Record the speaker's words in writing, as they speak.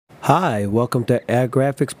Hi, welcome to Air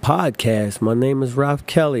Graphics Podcast. My name is Ralph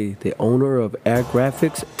Kelly, the owner of Air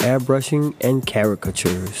Graphics, Airbrushing, and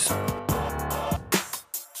Caricatures.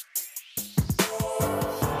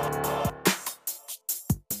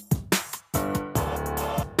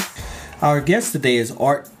 Our guest today is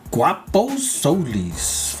Art Guapo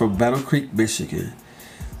Solis from Battle Creek, Michigan.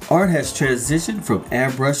 Art has transitioned from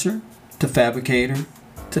airbrusher to fabricator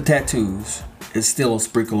to tattoos and still a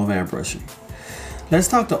sprinkle of airbrushing. Let's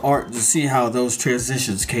talk to Art to see how those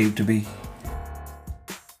transitions came to be.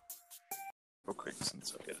 Real quick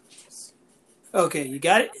since I get it. Okay, you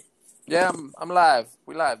got it? Yeah, I'm live.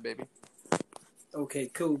 We live, baby. Okay,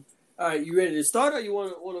 cool. All right, you ready to start or you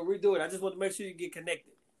want to redo it? I just want to make sure you get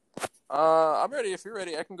connected. I'm ready. If you're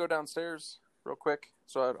ready, I can go downstairs real quick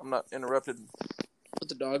so I'm not interrupted with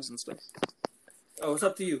the dogs and stuff. Oh, it's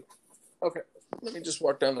up to you. Okay, let me just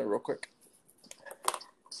walk down there real quick.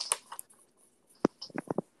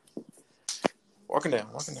 Walking down.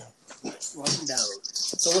 Walking down. So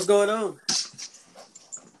what's going on?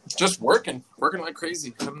 Just working like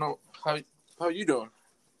crazy. I don't know how you doing.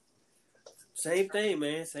 Same thing,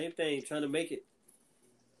 man. Same thing. Trying to make it.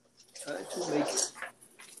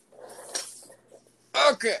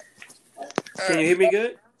 Okay. Can you hear me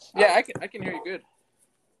good? Yeah, I can hear you good.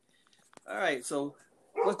 All right. So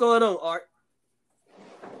what's going on, Art?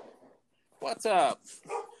 What's up?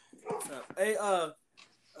 Hey,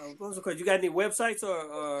 what's the question? You got any websites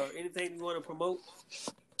or anything you want to promote?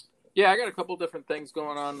 Yeah, I got a couple different things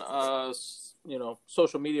going on.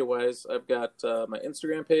 Social media wise, I've got my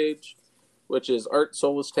Instagram page, which is Art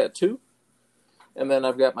Solis Tattoo, and then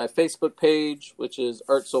I've got my Facebook page, which is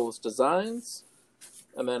Art Solis Designs,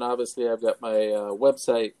 and then obviously I've got my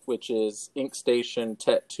website, which is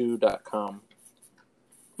inkstationtattoo.com.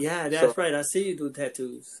 Yeah, that's right. I see you do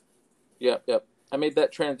tattoos. Yep. I made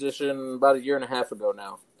that transition about 1.5 years ago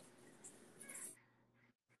now.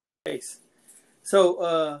 Thanks.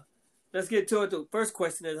 So, let's get to it. The first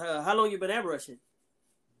question is, how long you been airbrushing?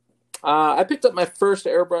 I picked up my first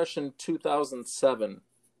airbrush in 2007,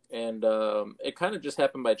 and it kind of just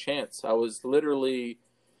happened by chance. I was literally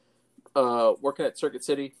working at Circuit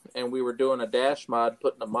City, and we were doing a dash mod,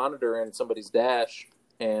 putting a monitor in somebody's dash,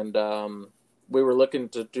 and we were looking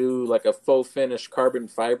to do like a faux finish carbon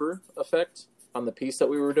fiber effect on the piece that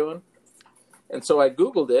we were doing. And so I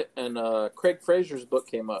Googled it, and Craig Fraser's book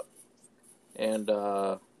came up. And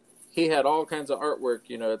he had all kinds of artwork.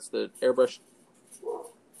 You know, it's the airbrush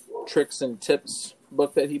tricks and tips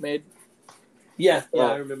book that he made. Yeah,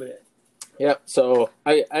 I remember that. Yeah, so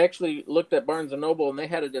I actually looked at Barnes & Noble, and they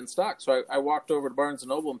had it in stock. So I walked over to Barnes &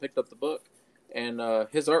 Noble and picked up the book. And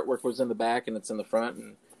his artwork was in the back, and it's in the front.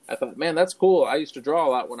 And I thought, man, that's cool. I used to draw a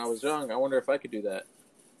lot when I was young. I wonder if I could do that.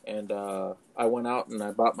 And I went out and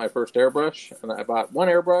I bought my first airbrush. And I bought one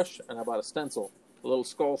airbrush, and I bought a stencil, a little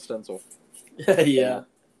skull stencil. Yeah.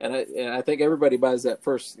 And I think everybody buys that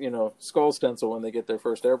first, skull stencil when they get their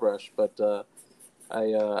first airbrush. But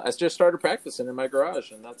I just started practicing in my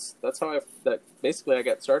garage, and that's how I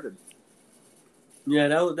got started. Yeah,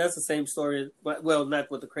 that's the same story. But well,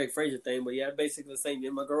 not with the Craig Fraser thing, but yeah, basically the same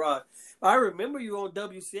in my garage. I remember you on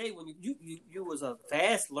WCA when you was a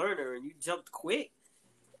fast learner and you jumped quick.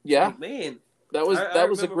 Yeah, like, man, that was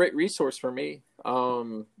remember... a great resource for me.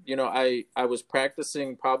 I was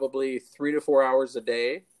practicing probably 3 to 4 hours a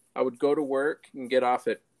day. I would go to work and get off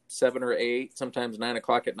at 7 or 8, sometimes 9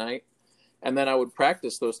 o'clock at night, and then I would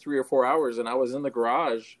practice those 3 or 4 hours, and I was in the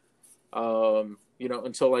garage,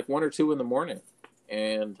 until like 1 or 2 in the morning.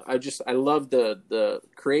 And I loved the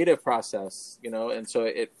creative process, and so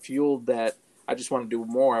it fueled that. I just want to do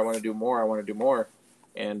more. I want to do more.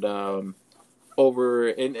 And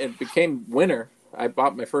it became winter. I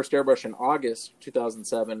bought my first airbrush in August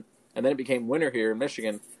 2007, and then it became winter here in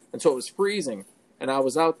Michigan, and so it was freezing. And I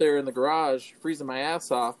was out there in the garage freezing my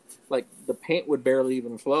ass off, like the paint would barely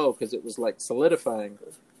even flow because it was like solidifying.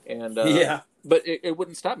 And but it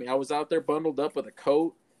wouldn't stop me. I was out there bundled up with a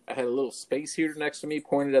coat. I had a little space heater next to me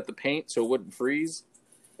pointed at the paint so it wouldn't freeze.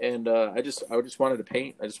 And I just wanted to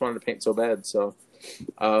paint. I just wanted to paint so bad. So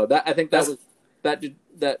I think that was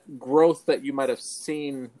that growth that you might have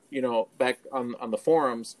seen, back on the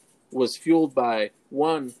forums was fueled by,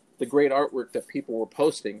 one, the great artwork that people were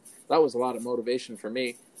posting. That was a lot of motivation for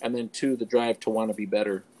me. And then 2, the drive to want to be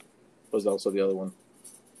better was also the other one.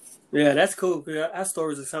 Yeah, that's cool. Our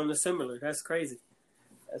stories are something similar. That's crazy.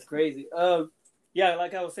 Yeah,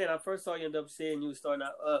 like I was saying, I first saw you in WCA, you were starting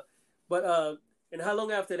out. And how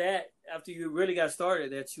long after that, after you really got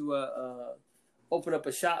started, that you opened up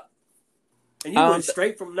a shop? And you went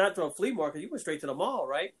straight from not to a flea market. You went straight to the mall,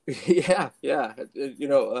 right? Yeah.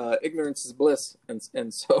 Ignorance is bliss,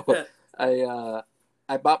 and so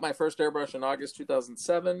I bought my first airbrush in August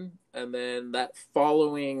 2007, and then that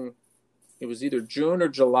following, it was either June or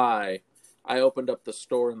July, I opened up the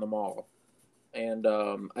store in the mall, and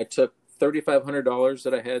I took $3,500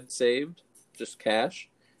 that I had saved, just cash,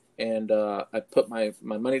 and I put my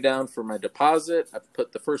money down for my deposit. I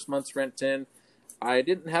put the first month's rent in. I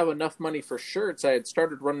didn't have enough money for shirts. I had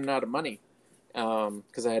started running out of money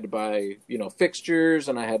because I had to buy, fixtures,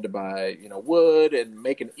 and I had to buy, wood and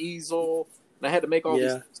make an easel, and I had to make all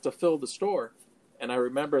these things to fill the store. And I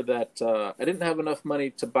remember that I didn't have enough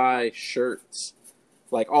money to buy shirts,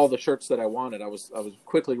 like all the shirts that I wanted. I was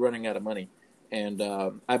quickly running out of money, and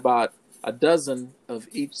I bought a dozen of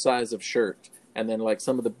each size of shirt. And then like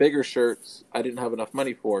some of the bigger shirts, I didn't have enough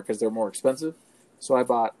money for because they're more expensive. So I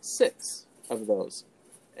bought 6 of those.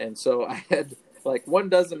 And so I had like 1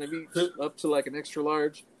 dozen of each up to like an extra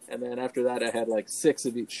large. And then after that, I had like 6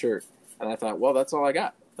 of each shirt. And I thought, well, that's all I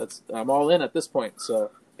got. I'm all in at this point.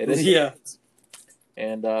 So it is. Yeah.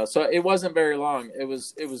 And so it wasn't very long. It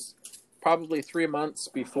was probably 3 months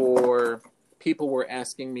before people were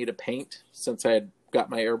asking me to paint, since I had got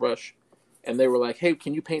my airbrush. And they were like, hey,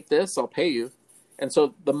 can you paint this? I'll pay you. And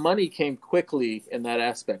so the money came quickly in that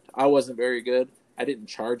aspect. I wasn't very good. I didn't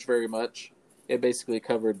charge very much. It basically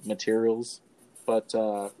covered materials. But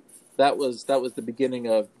that was the beginning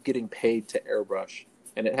of getting paid to airbrush.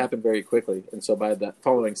 And it happened very quickly. And so by that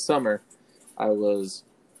following summer, I was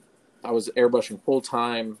airbrushing full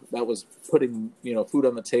time. That was putting, food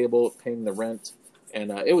on the table, paying the rent. And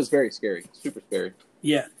it was very scary, super scary.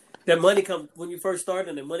 Yeah. That money come when you first started,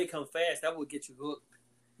 and the money come fast. That would get you hooked.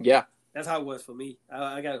 Yeah, that's how it was for me.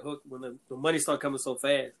 I got hooked when the money started coming so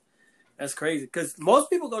fast. That's crazy because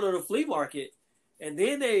most people go to the flea market and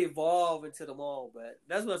then they evolve into the mall. But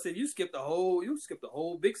that's what I said. You skipped the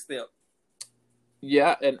whole big step.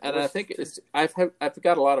 Yeah, and I think I've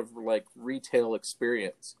got a lot of like retail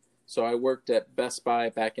experience. So I worked at Best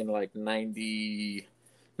Buy back in like 90,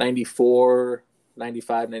 94.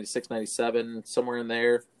 95, 96, 97, somewhere in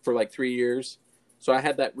there for like 3 years. So I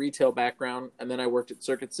had that retail background, and then I worked at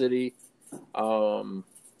Circuit City from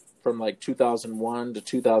like 2001 to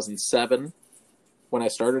 2007 when I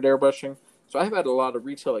started airbrushing. So I've had a lot of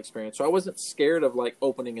retail experience. So I wasn't scared of like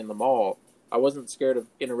opening in the mall. I wasn't scared of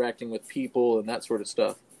interacting with people and that sort of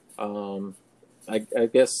stuff. I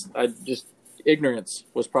guess ignorance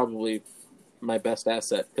was probably my best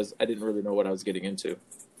asset because I didn't really know what I was getting into.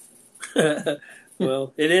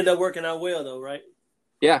 Well, it ended up working out well, though, right?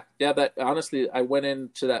 Yeah. That honestly, I went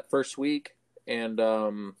into that first week, and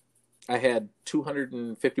I had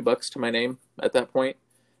 $250 to my name at that point,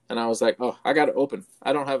 and I was like, "Oh, I got to open.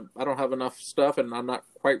 I don't have enough stuff, and I'm not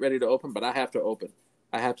quite ready to open, but I have to open.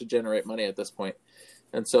 I have to generate money at this point."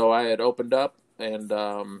 And so I had opened up, and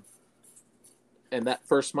that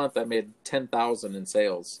first month I made $10,000 in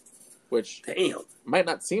sales, which might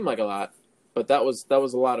not seem like a lot, but that was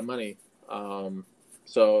a lot of money.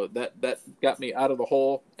 So that got me out of the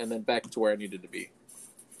hole and then back to where I needed to be.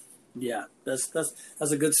 Yeah, that's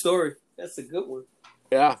a good story. That's a good one.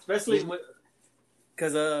 Yeah, especially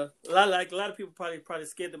because a lot of people probably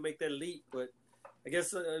scared to make that leap. But I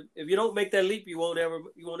guess if you don't make that leap, you won't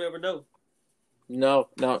ever know. No,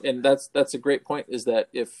 and that's a great point. Is that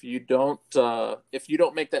if you don't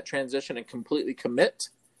make that transition and completely commit,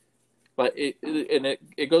 but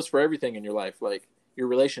it goes for everything in your life, like your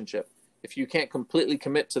relationship. If you can't completely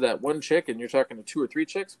commit to that one chick and you're talking to 2 or 3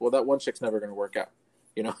 chicks, well, that one chick's never going to work out.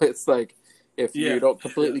 It's like if you don't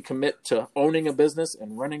completely commit to owning a business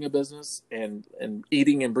and running a business and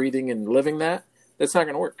eating and breathing and living that's not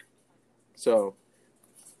going to work. So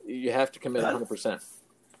you have to commit 100%.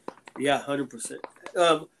 Yeah, 100%.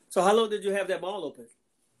 So how long did you have that mall open?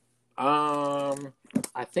 I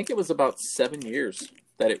think it was about 7 years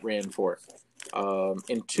that it ran for.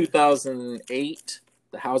 In 2008,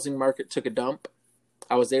 the housing market took a dump.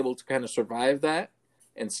 I was able to kind of survive that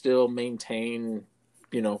and still maintain,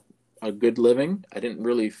 a good living. I didn't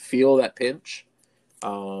really feel that pinch,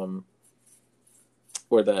 where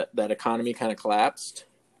that economy kind of collapsed.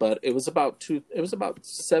 But it was about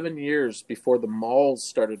 7 years before the malls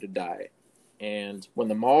started to die. And when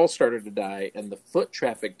the malls started to die and the foot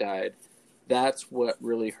traffic died, that's what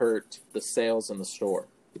really hurt the sales in the store.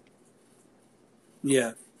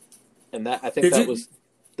 Yeah. And that was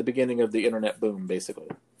the beginning of the internet boom, basically.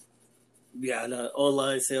 Yeah,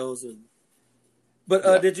 online sales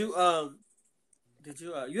But did you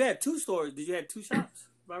you had 2 stores? Did you have 2 shops?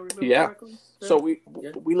 I remember Yeah. correctly. So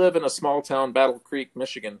Yeah. we live in a small town, Battle Creek,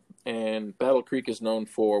 Michigan, and Battle Creek is known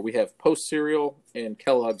for we have Post cereal and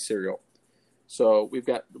Kellogg cereal. So we've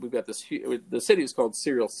got this the city is called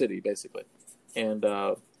Cereal City basically, and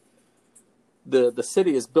the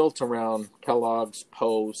city is built around Kellogg's,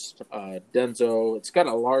 Post, Denso. It's got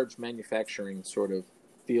a large manufacturing sort of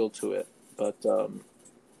feel to it, but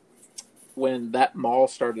when that mall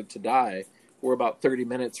started to die, we're about 30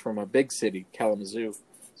 minutes from a big city, Kalamazoo.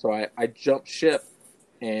 So I jumped ship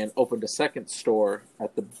and opened a second store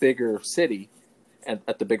at the bigger city and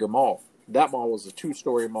at the bigger mall. That mall was a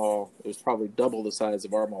 2-story mall. It was probably double the size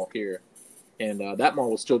of our mall here. And that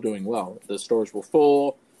mall was still doing well. The stores were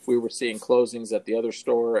full. We were seeing closings at the other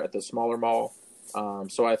store at the smaller mall.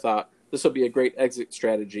 So I thought this will be a great exit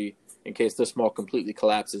strategy in case this mall completely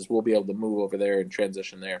collapses. We'll be able to move over there and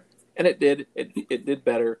transition there. And it did. It did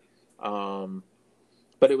better.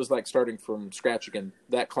 But it was like starting from scratch again.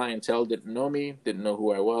 That clientele didn't know me, didn't know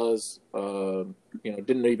who I was,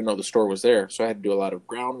 didn't even know the store was there. So I had to do a lot of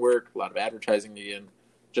groundwork, a lot of advertising again,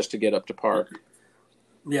 just to get up to par.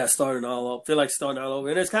 Yeah, starting all over. Feel like starting all over.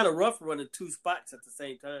 And it's kind of rough running 2 spots at the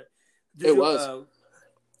same time. It was.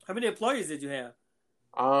 How many employees did you have?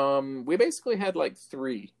 We basically had like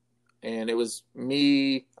 3. And it was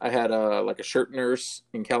me. I had a shirt nurse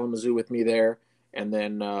in Kalamazoo with me there. And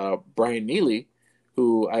then Brian Neely,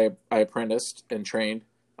 who I apprenticed and trained,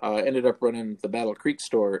 ended up running the Battle Creek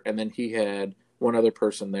store, and then he had one other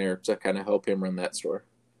person there to kind of help him run that store.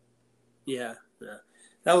 Yeah.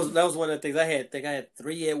 That was one of the things I had. I think I had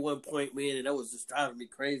 3 at one point, man, and that was just driving me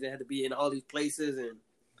crazy. I had to be in all these places and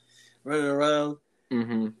running around,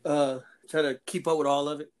 trying to keep up with all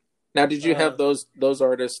of it. Now, did you have those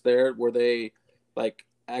artists there? Were they like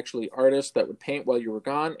actually artists that would paint while you were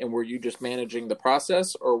gone, and were you just managing the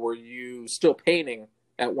process, or were you still painting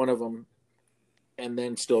at one of them and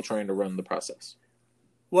then still trying to run the process?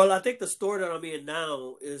 Well, I think the store that I'm in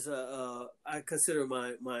now is I consider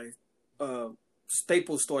my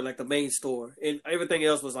staple store, like the main store, and everything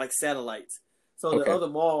else was like satellites. So the other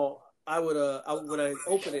mall, I would when I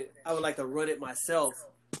open it, I would like to run it myself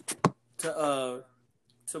to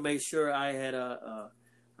make sure I had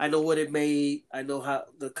I know what it made. I know how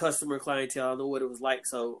the customer clientele. I know what it was like.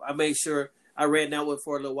 So I made sure I ran that one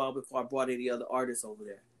for a little while before I brought any other artists over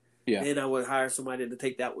there. Yeah. Then I would hire somebody to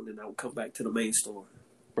take that one, and I would come back to the main store.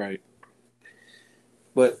 Right.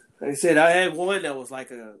 But like I said, I had one that was like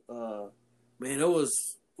it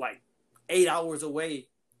was like 8 hours away,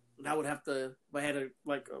 and I would have to. If I had a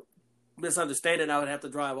misunderstanding, I would have to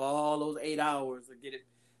drive all those 8 hours to get it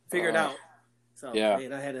figured out. So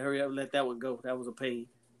man, I had to hurry up and let that one go. That was a pain.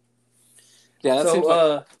 Yeah, that seems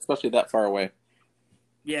like, especially that far away.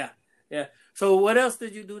 Yeah. So what else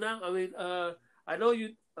did you do now? I mean, I know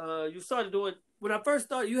you started doing, when I first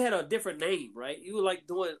started, you had a different name, right? You were like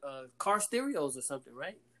doing car stereos or something,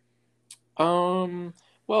 right?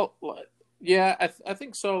 Well, yeah, I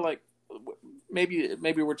think so. Like maybe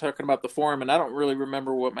we're talking about the forum, and I don't really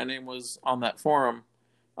remember what my name was on that forum.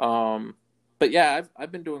 But yeah,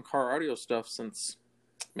 I've been doing car audio stuff since,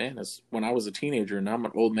 it's when I was a teenager, and I'm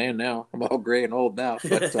an old man now. I'm all gray and old now.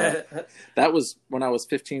 But that was when I was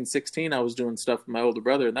 15, 16. I was doing stuff with my older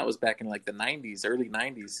brother, and that was back in like the 90s, early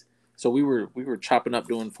 90s. So we were chopping up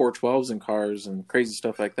doing 412s in cars and crazy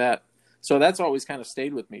stuff like that. So that's always kind of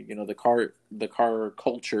stayed with me. The car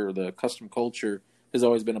culture, the custom culture has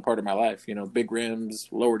always been a part of my life. Big rims,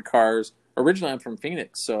 lowered cars. Originally, I'm from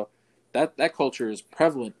Phoenix, so that culture is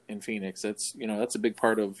prevalent in Phoenix. That's that's a big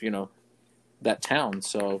part of that town.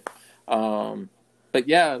 So, but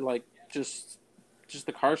yeah, like just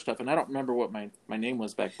the car stuff. And I don't remember what my name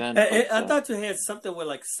was back then. I thought you had something with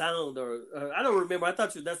like sound or I don't remember. I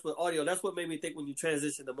thought that's what audio. That's what made me think when you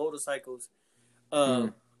transitioned to motorcycles,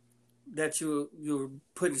 that you were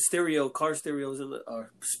putting car stereos in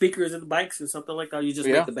or speakers in the bikes or something like that. You just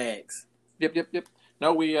make the bags. Yep.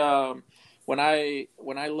 No, we when I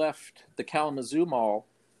left the Kalamazoo Mall.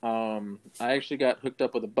 I actually got hooked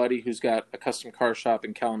up with a buddy who's got a custom car shop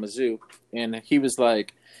in Kalamazoo, and he was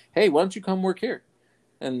like, "Hey, why don't you come work here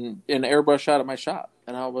and airbrush out at my shop?"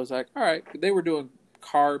 And I was like, "All right." They were doing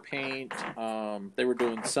car paint. They were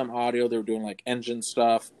doing some audio. They were doing like engine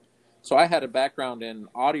stuff. So I had a background in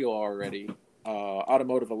audio already,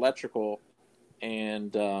 automotive electrical,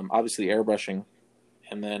 and obviously airbrushing.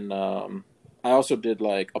 And then I also did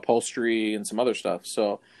like upholstery and some other stuff.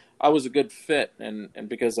 So I was a good fit, and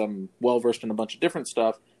because I'm well-versed in a bunch of different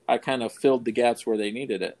stuff, I kind of filled the gaps where they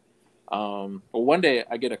needed it. But one day,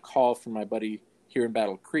 I get a call from my buddy here in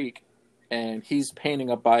Battle Creek, and he's painting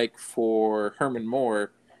a bike for Herman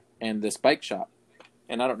Moore and this bike shop.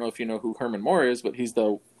 And I don't know if you know who Herman Moore is, but he's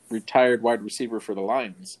the retired wide receiver for the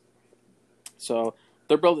Lions. So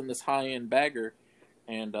they're building this high-end bagger,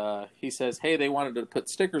 and he says, hey, they wanted to put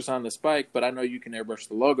stickers on this bike, but I know you can airbrush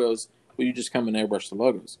the logos. Will you just come and airbrush the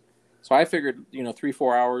logos? So I figured,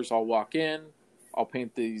 3-4 hours, I'll walk in, I'll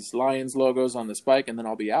paint these Lions logos on this bike, and then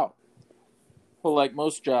I'll be out. Well, like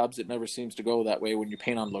most jobs, it never seems to go that way when you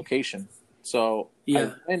paint on location. So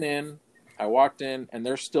I went in, I walked in, and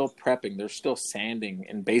they're still prepping. They're still sanding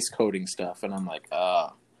and base coating stuff. And I'm like,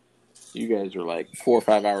 you guys are like 4 or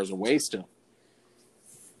 5 hours away still.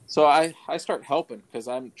 So I start helping because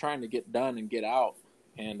I'm trying to get done and get out.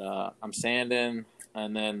 And I'm sanding,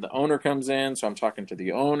 and then the owner comes in, so I'm talking to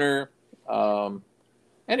the owner.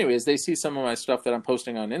 Anyways, they see some of my stuff that I'm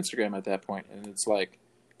posting on Instagram at that point, and it's like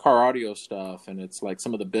car audio stuff, and it's like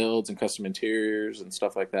some of the builds and custom interiors and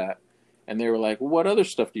stuff like that. And they were like, well, what other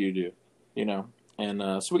stuff do you do? And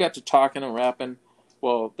so we got to talking and rapping.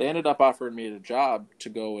 Well, they ended up offering me a job to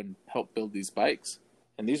go and help build these bikes.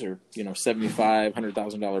 And these are, $75,000,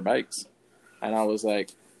 $100,000 bikes. And I was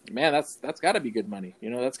like, man, that's got to be good money.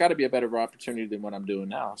 That's got to be a better opportunity than what I'm doing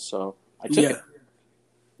now. So I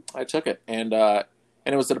took it. And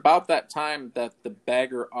it was at about that time that the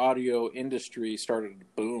bagger audio industry started to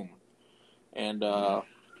boom. And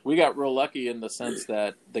we got real lucky in the sense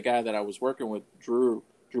that the guy that I was working with, Drew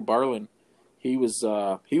Barlin, he was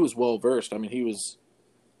well versed. I mean, he was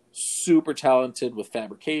super talented with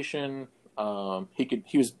fabrication.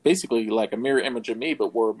 He was basically like a mirror image of me,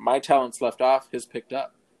 but where my talents left off, his picked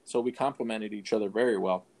up. So we complemented each other very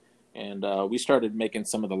well. And we started making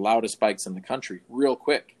some of the loudest bikes in the country real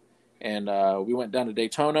quick. And we went down to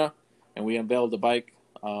Daytona, and we unveiled the bike,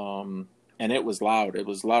 and it was loud. It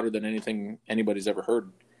was louder than anything anybody's ever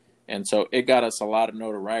heard. And so it got us a lot of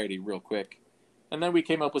notoriety real quick. And then we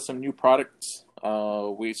came up with some new products.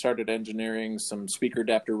 We started engineering some speaker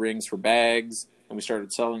adapter rings for bags, and we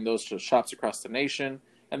started selling those to shops across the nation.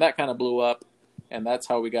 And that kind of blew up. And that's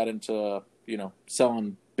how we got into,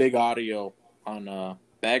 selling big audio on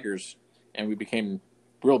baggers. And we became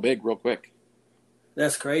real big real quick.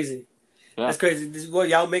 That's crazy. Yeah. That's crazy. What,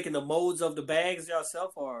 y'all making the molds of the bags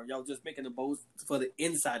yourself, or y'all just making the molds for the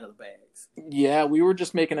inside of the bags? Yeah, we were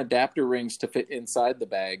just making adapter rings to fit inside the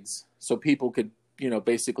bags so people could,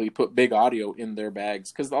 basically put big audio in their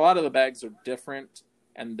bags. Because a lot of the bags are different,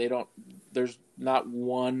 and there's not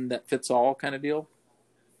one that fits all kind of deal.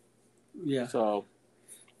 Yeah. So,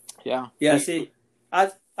 yeah. Yeah, see, I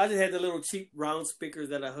just had the little cheap round speakers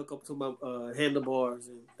that I hook up to my handlebars,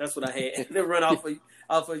 and that's what I had. They run off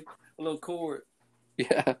a little cord.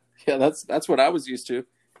 Yeah, that's what I was used to.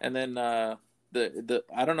 And then the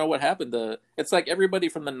I don't know what happened. It's like everybody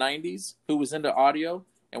from the '90s who was into audio,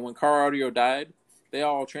 and when car audio died, they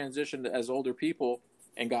all transitioned as older people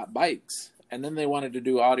and got bikes, and then they wanted to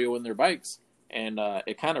do audio in their bikes, and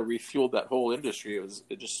it kind of refueled that whole industry.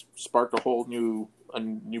 It just sparked a whole new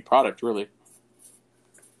product, really.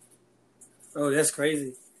 Oh, that's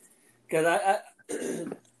crazy. Because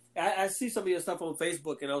I see some of your stuff on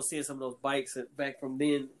Facebook, and I was seeing some of those bikes back from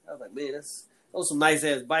then. I was like, man, those some nice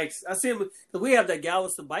ass bikes. I see them because we have that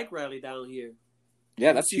Galveston bike rally down here.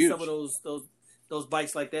 Yeah, that's huge. Some of those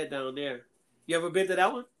bikes like that down there. You ever been to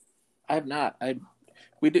that one? I have not.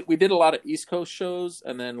 We did a lot of East Coast shows,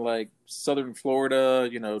 and then like Southern Florida,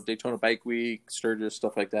 Daytona Bike Week, Sturgis,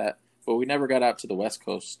 stuff like that. But we never got out to the West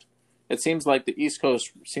Coast. It seems like the East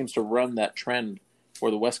Coast seems to run that trend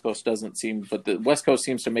where the West Coast doesn't seem, but the West Coast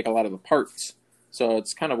seems to make a lot of the parts. So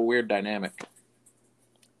it's kind of a weird dynamic.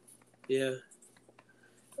 Yeah.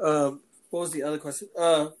 What was the other question?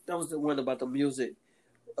 That was the one about the music.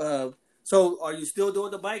 So are you still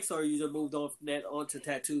doing the bikes, or you just moved on from that onto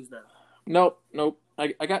tattoos now? Nope.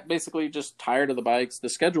 I got basically just tired of the bikes. The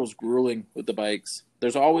schedule's grueling with the bikes.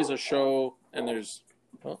 There's always a show, and there's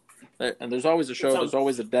always a show. There's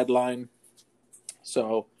always a deadline.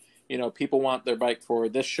 So, people want their bike for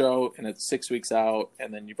this show, and it's 6 weeks out,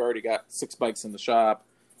 and then you've already got 6 bikes in the shop.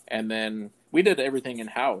 And then we did everything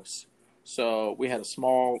in-house. So we had a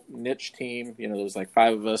small niche team. There was like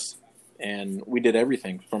 5 of us, and we did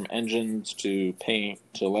everything from engines to paint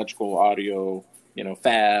to electrical, audio,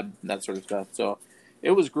 fab, that sort of stuff. So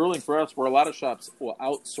it was grueling for us, where a lot of shops will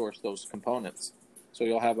outsource those components. So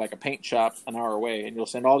you'll have like a paint shop an hour away, and you'll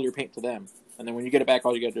send all your paint to them. And then when you get it back,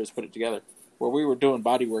 all you got to do is put it together. Where we were doing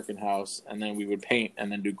body work in-house, and then we would paint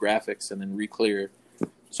and then do graphics and then re-clear.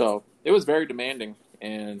 So it was very demanding.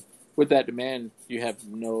 And with that demand, you have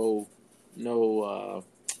no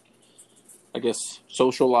I guess,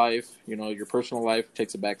 social life. Your personal life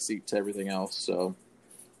takes a back seat to everything else. So,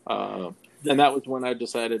 and that was when I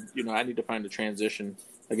decided, I need to find a transition.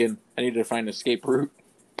 Again, I needed to find an escape route.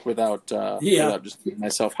 without just getting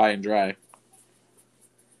myself high and dry.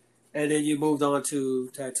 And then you moved on to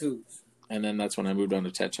tattoos. And then that's when I moved on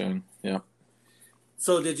to tattooing. Yeah.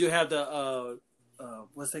 So did you have the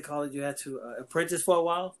what's they call it? You had to apprentice for a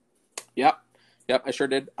while? Yep, I sure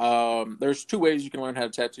did. There's two ways you can learn how to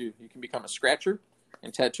tattoo. You can become a scratcher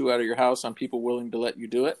and tattoo out of your house on people willing to let you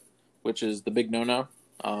do it, which is the big no-no.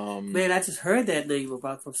 Man, I just heard that name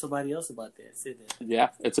from somebody else about that. Said that. Yeah,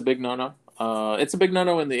 it's a big no-no. It's a big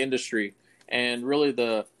no-no in the industry, and really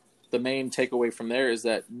the main takeaway from there is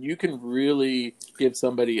that you can really give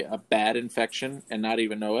somebody a bad infection and not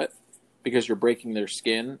even know it, because you're breaking their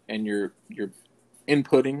skin and you're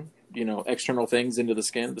inputting, external things into the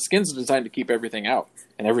skin. The skin's designed to keep everything out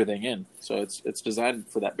and everything in, so it's designed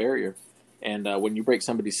for that barrier. And when you break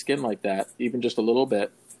somebody's skin like that, even just a little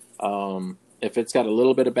bit, if it's got a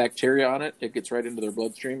little bit of bacteria on it, it gets right into their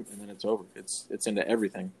bloodstream, and then it's over. It's into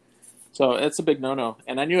everything. So it's a big no-no.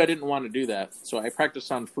 And I knew I didn't want to do that. So I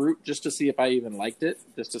practiced on fruit just to see if I even liked it,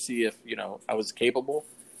 just to see if, I was capable.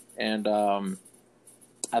 And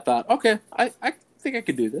I thought, okay, I think I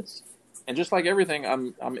could do this. And just like everything,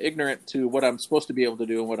 I'm ignorant to what I'm supposed to be able to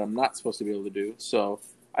do and what I'm not supposed to be able to do. So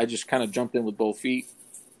I just kind of jumped in with both feet.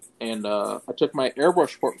 And I took my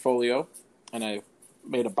airbrush portfolio and I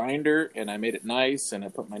made a binder and I made it nice and I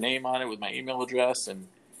put my name on it with my email address and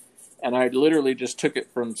I literally just took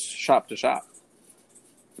it from shop to shop.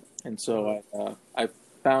 And so I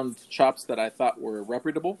found shops that I thought were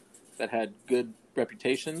reputable, that had good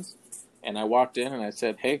reputations. And I walked in and I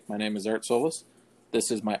said, hey, my name is Art Solis. This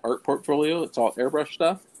is my art portfolio. It's all airbrush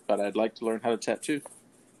stuff, but I'd like to learn how to tattoo.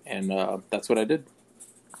 And that's what I did.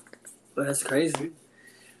 Well, that's crazy.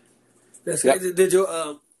 That's Yep. crazy. Did you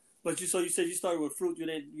you said you started with fruit. You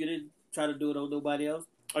didn't try to do it on nobody else?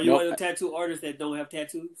 Are you Nope. one of the tattoo artists that don't have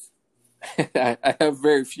tattoos? I have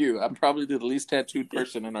very few. I'm probably the least tattooed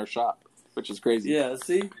person in our shop, which is crazy. Yeah,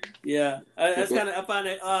 see? Yeah. I find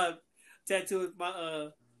that odd. Tattoo is my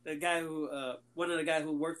the guy who one of the guys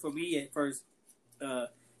who worked for me at first,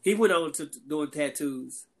 he went on to doing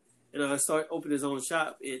tattoos. And I started opening his own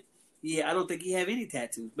shop. I don't think he have any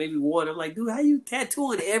tattoos. Maybe one. I'm like, dude, how you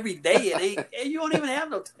tattooing every day and you don't even have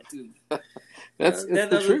no tattoos? That's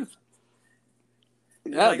the truth.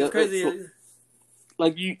 Yeah, it's crazy.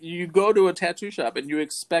 Like you go to a tattoo shop and you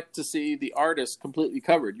expect to see the artist completely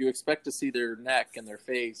covered. You expect to see their neck and their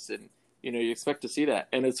face, and you expect to see that.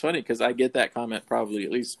 And it's funny because I get that comment probably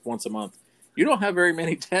at least once a month. You don't have very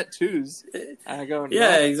many tattoos. I go, no,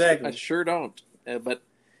 yeah, exactly. I sure don't. But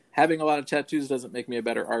having a lot of tattoos doesn't make me a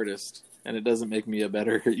better artist, and it doesn't make me a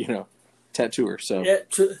better, tattooer. So yeah,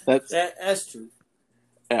 that's true.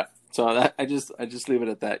 Yeah. So I just leave it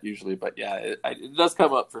at that usually. But yeah, it does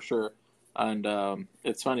come up for sure. And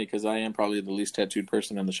it's funny because I am probably the least tattooed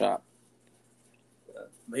person in the shop.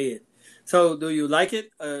 Man, so do you like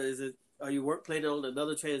it? Are you planning on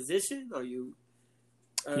another transition? Are you?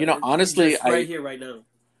 Honestly, here right now.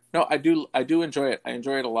 No, I do enjoy it. I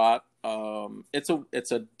enjoy it a lot.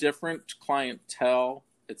 It's a different clientele.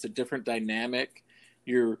 It's a different dynamic.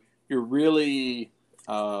 You're really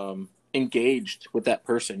engaged with that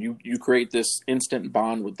person. You create this instant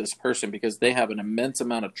bond with this person because they have an immense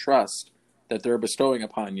amount of trust that they're bestowing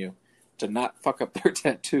upon you to not fuck up their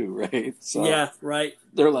tattoo, right? So yeah, right.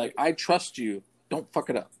 They're like, I trust you. Don't fuck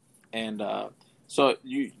it up. And so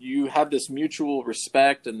you have this mutual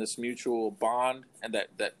respect and this mutual bond, and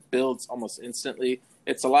that builds almost instantly.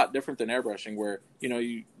 It's a lot different than airbrushing, where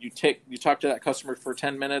you talk to that customer for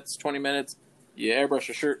 10 minutes, 20 minutes, you airbrush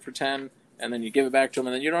a shirt for 10, and then you give it back to them,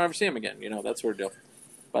 and then you don't ever see them again. That sort of deal.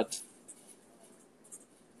 But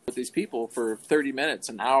with these people for 30 minutes,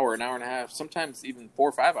 an hour and a half, sometimes even 4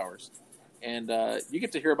 or 5 hours, and you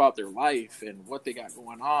get to hear about their life and what they got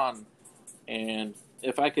going on. And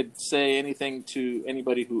if I could say anything to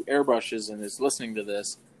anybody who airbrushes and is listening to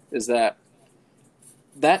this, is that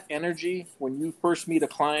energy, when you first meet a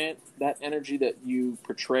client, that energy that you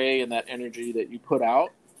portray and that energy that you put out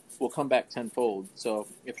will come back tenfold. So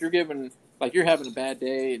if you're you're having a bad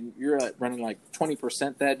day and you're running like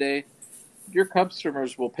 20% that day, your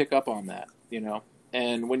customers will pick up on that,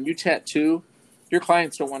 And when you tattoo, your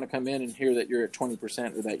clients don't want to come in and hear that you're at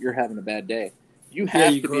 20% or that you're having a bad day. You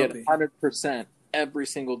have to be at 100% every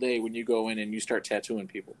single day when you go in and you start tattooing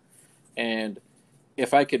people. And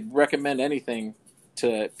if I could recommend anything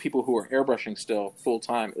to people who are airbrushing still full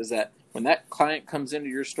time, is that when that client comes into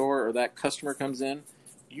your store or that customer comes in,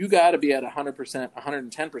 you got to be at 100%,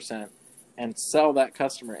 110% and sell that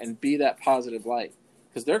customer and be that positive light.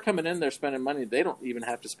 Because they're coming in, they're spending money they don't even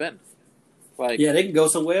have to spend. They can go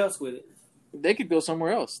somewhere else with it. They could go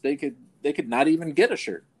somewhere else. They could not even get a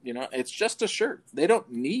shirt. You know, it's just a shirt. They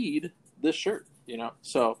don't need this shirt. You know,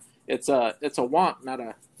 so it's a want, not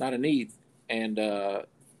a need. And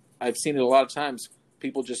I've seen it a lot of times.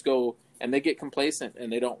 People just go and they get complacent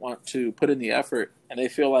and they don't want to put in the effort, and they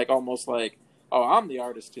feel like almost like, oh, I'm the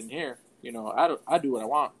artist in here. You know, I do what I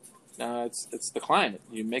want. No, it's the client.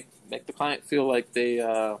 You make the client feel like they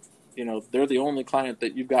you know, they're the only client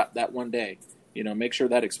that you've got that one day. You know, make sure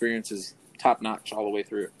that experience is top notch all the way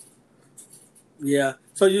through. Yeah.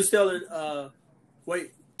 So you still in?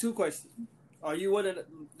 Wait, two questions. Are you one of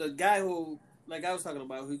the guy who, like I was talking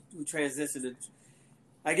about, who transitioned?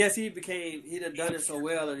 I guess he'd done it so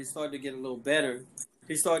well that he started to get a little better.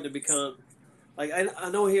 He started to become like I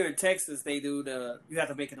know here in Texas they do you have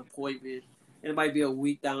to make an appointment, and it might be a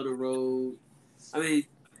week down the road. I mean,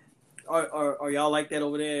 are y'all like that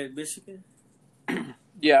over there in Michigan?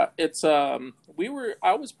 Yeah, it's I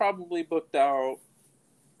was probably booked out.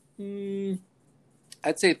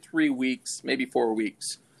 I'd say 3 weeks, maybe 4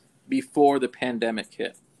 weeks before the pandemic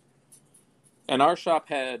hit, and our shop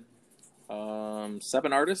had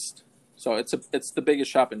 7 artists, so it's the biggest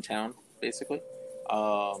shop in town, basically.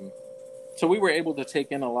 So we were able to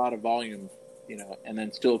take in a lot of volume, you know, and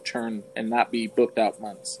then still churn and not be booked out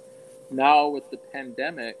months. Now with the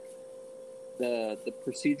pandemic, the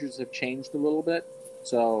procedures have changed a little bit,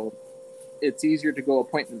 so it's easier to go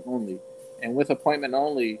appointment only. And with appointment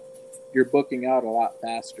only, you're booking out a lot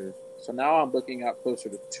faster. So now I'm booking out closer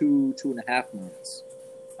to 2.5 months,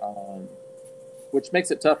 which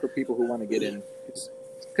makes it tough for people who want to get in,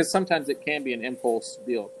 because sometimes it can be an impulse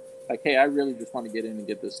deal. Like, hey, I really just want to get in and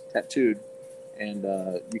get this tattooed, and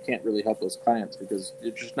you can't really help those clients because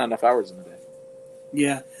there's just not enough hours in the day.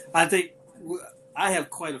 Yeah, I think I have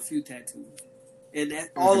quite a few tattoos, and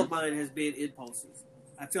all of mine has been impulses.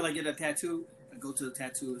 I feel like getting a tattoo, I go to the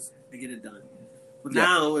tattooist, I get it done. But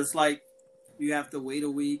now it's like you have to wait a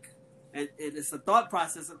week, and it's a thought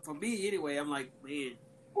process for me anyway. I'm like, man,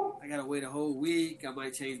 I gotta wait a whole week. I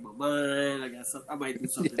might change my mind. I might do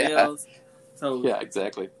something else. So yeah,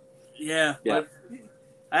 exactly. Yeah, but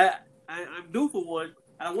I'm due for one.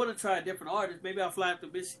 I want to try a different artist. Maybe I'll fly up to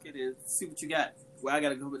Michigan and see what you got. Well, I got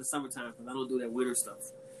to go in the summertime because I don't do that winter stuff.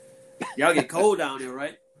 Y'all get cold down there,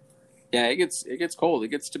 right? Yeah, it gets cold. It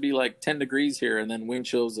gets to be like 10 degrees here, and then wind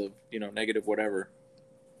chills of, you know, negative whatever.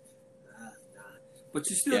 Nah. But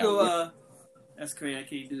you still do. That's crazy. I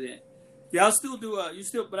can't do that. Y'all still do.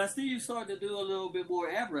 But I see you starting to do a little bit more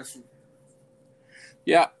airbrushing.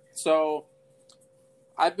 Yeah. So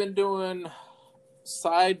I've been doing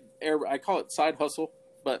I call it side hustle,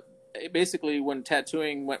 but basically when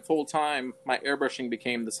tattooing went full time, my airbrushing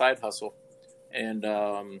became the side hustle. And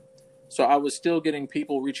so I was still getting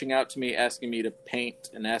people reaching out to me, asking me to paint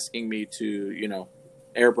and asking me to, you know,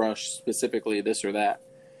 airbrush specifically this or that.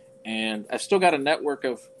 And I've still got a network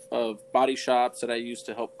of body shops that I use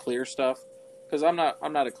to help clear stuff, because I'm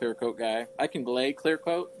not a clear coat guy. I can lay clear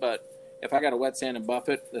coat, but if I got to wet sand and buff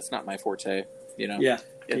it, that's not my forte, you know? Yeah.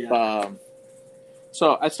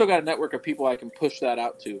 So I still got a network of people I can push that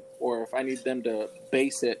out to, or if I need them to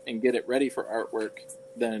base it and get it ready for artwork,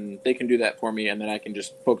 then they can do that for me, and then I can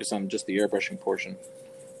just focus on just the airbrushing portion.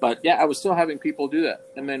 But yeah, I was still having people do that.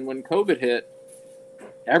 And then when COVID hit,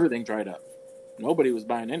 everything dried up. Nobody was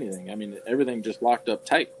buying anything. I mean, everything just locked up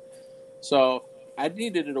tight. So I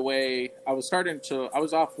needed it a way. I was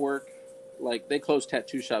off work. Like, they closed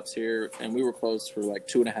tattoo shops here, and we were closed for like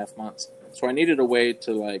 2.5 months. So I needed a way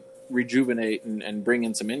to like rejuvenate and bring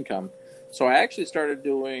in some income. So I actually started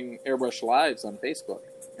doing airbrush lives on Facebook.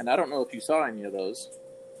 And I don't know if you saw any of those.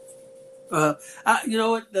 You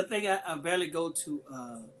know what? The thing, I barely go to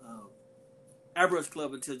Airbrush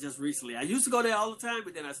Club until just recently. I used to go there all the time,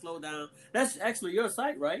 but then I slowed down. That's actually your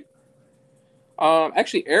site, right?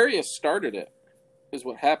 Actually, Arius started it, is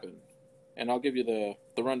what happened. And I'll give you the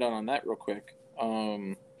rundown on that real quick.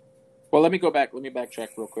 Well, let me backtrack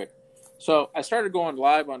real quick. So I started going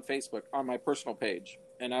live on Facebook on my personal page,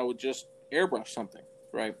 and I would just airbrush something,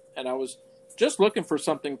 right? And I was just looking for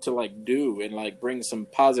something to like do and like bring some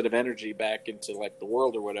positive energy back into like the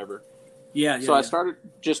world or whatever. So I started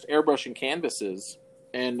just airbrushing canvases,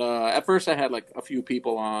 and at first I had like a few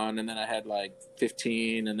people on, and then I had like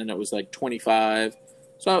 15, and then it was like 25.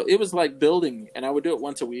 So it was like building, and I would do it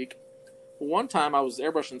once a week. One time I was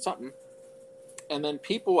airbrushing something, and then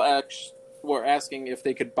people actually were asking if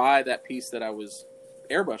they could buy that piece that I was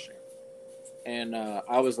airbrushing. And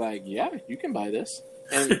I was like, yeah, you can buy this.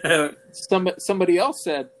 And somebody else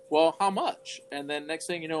said, well, how much? And then next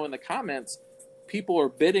thing you know, in the comments, people are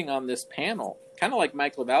bidding on this panel, kind of like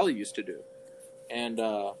Mike LaValle used to do. And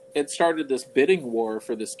it started this bidding war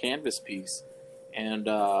for this canvas piece. And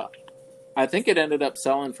I think it ended up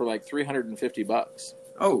selling for like $350.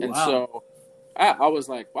 Oh And wow. so I was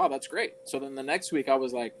like, wow, that's great. So then the next week I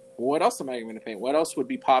was like, well, what else am I going to paint? What else would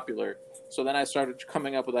be popular? So then I started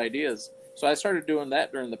coming up with ideas. So I started doing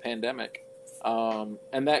that during the pandemic.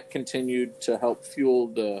 And that continued to help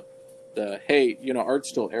fuel hey, art's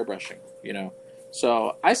still airbrushing,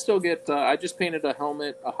 So I still get, I just painted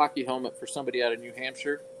a hockey helmet for somebody out of New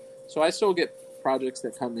Hampshire. So I still get projects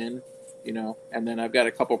that come in, and then I've got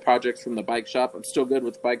a couple projects from the bike shop. I'm still good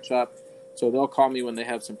with the bike shop. So they'll call me when they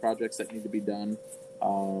have some projects that need to be done.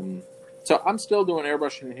 So I'm still doing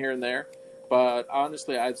airbrushing here and there, but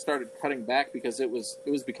honestly, I started cutting back because it was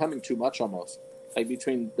becoming too much almost. Like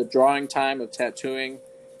between the drawing time of tattooing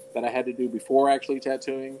that I had to do before actually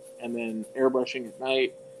tattooing, and then airbrushing at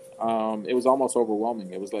night, it was almost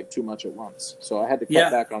overwhelming. It was like too much at once. So I had to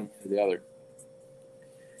cut back on the other.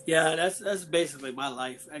 Yeah, that's basically my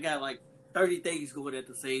life. I got like 30 things going at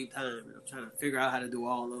the same time, and I'm trying to figure out how to do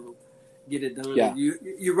all of them, get it done. Yeah.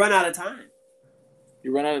 You run out of time.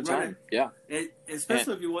 You run out of time. Yeah. And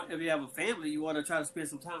especially if you have a family, you want to try to spend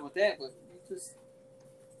some time with that, but you just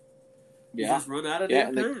run out of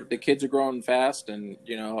time. The kids are growing fast, and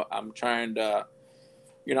I'm trying to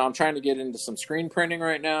get into some screen printing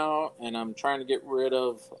right now, and I'm trying to get rid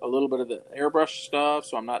of a little bit of the airbrush stuff,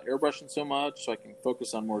 so I'm not airbrushing so much, so I can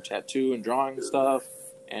focus on more tattoo and drawing stuff.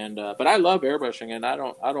 And but I love airbrushing, and I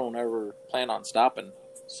don't ever plan on stopping.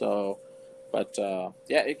 So, but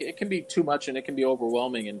it can be too much, and it can be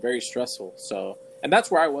overwhelming and very stressful. So, and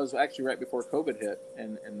that's where I was actually right before COVID hit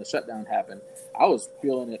and the shutdown happened. I was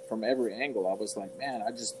feeling it from every angle. I was like, man,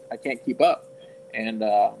 I can't keep up. And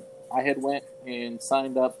I had went and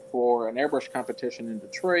signed up for an airbrush competition in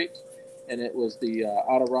Detroit, and it was the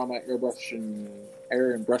Autorama Airbrush and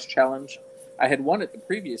Air and Brush Challenge. I had won it the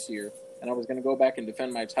previous year, and I was going to go back and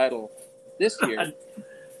defend my title this year.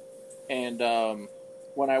 And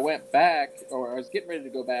when I went back, or I was getting ready to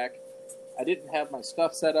go back, I didn't have my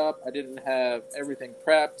stuff set up. I didn't have everything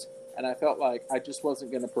prepped, and I felt like I just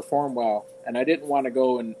wasn't going to perform well, and I didn't want to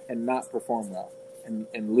go and not perform well.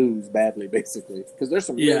 And lose badly, basically, because there's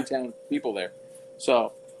some really talented people there.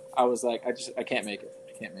 So I was like, I can't make it.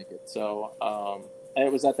 I can't make it. So and it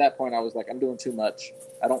was at that point I was like, I'm doing too much.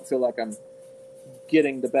 I don't feel like I'm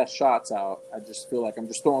getting the best shots out. I just feel like I'm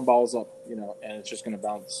just throwing balls up, and it's just going to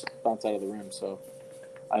bounce out of the rim. So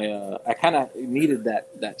I kind of needed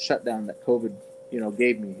that shutdown that COVID,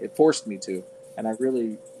 gave me. It forced me to, and I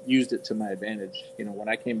really used it to my advantage. When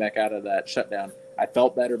I came back out of that shutdown, I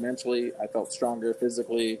felt better mentally. I felt stronger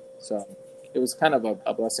physically. So it was kind of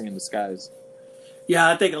a blessing in disguise. Yeah,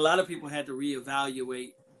 I think a lot of people had to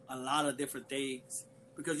reevaluate a lot of different things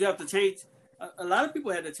because you have to change. A lot of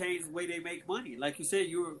people had to change the way they make money. Like you said,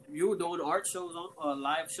 you were doing art shows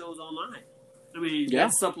live shows online. I mean,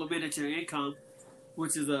 that supplemented your income,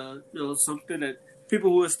 which is something that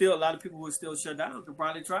a lot of people who are still shut down could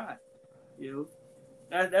probably try.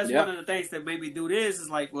 That's one of the things that made me do this. Is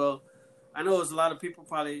like, well, I know there's a lot of people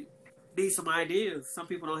probably need some ideas. Some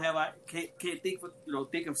people can't think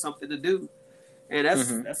of something to do, and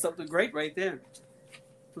that's something great right there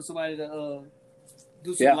for somebody to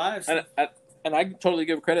do some live stuff. And I totally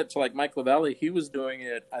give credit to like Mike Lavallee. He was doing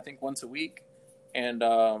it, I think, once a week, and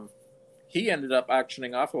he ended up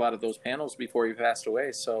auctioning off a lot of those panels before he passed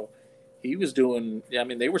away. So he was doing. I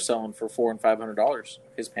mean, they were selling for $400 and $500.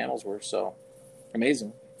 His panels were so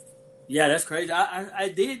amazing. Yeah, that's crazy.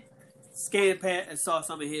 I did scan past and saw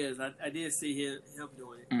some of his. I did see him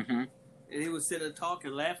doing it, and he was sitting and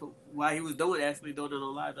talking, laughing while he was doing it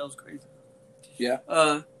on live. That was crazy. Yeah.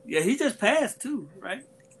 He just passed too, right?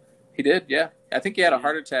 He did. Yeah, I think he had a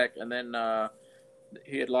heart attack, and then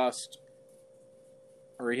he had lost,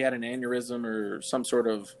 or he had an aneurysm or some sort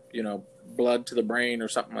of blood to the brain or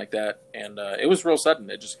something like that, and it was real sudden.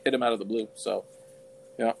 It just hit him out of the blue. So,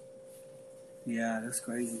 yeah. Yeah, that's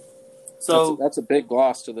crazy. So that's a big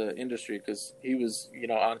loss to the industry because he was,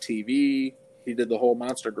 on TV. He did the whole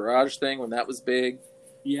Monster Garage thing when that was big.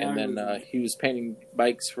 Yeah, and then he was painting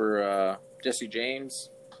bikes for Jesse James.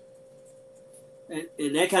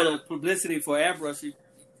 And that kind of publicity for airbrush,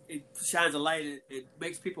 it shines a light. It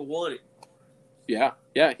makes people want it. Yeah.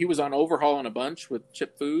 He was on Overhauling a bunch with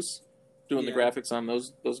Chip Foose doing the graphics on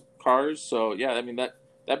those cars. So yeah, I mean that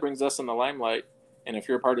brings us in the limelight. And if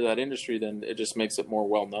you're a part of that industry, then it just makes it more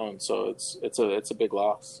well known. So it's a big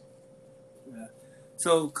loss. Yeah.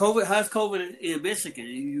 So COVID, how's COVID in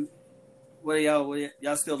Michigan? What are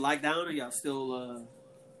y'all still locked down, or y'all still?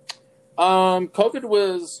 COVID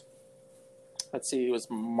was, let's see, it was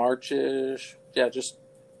March-ish. Yeah, just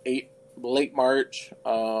late March.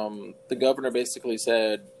 The governor basically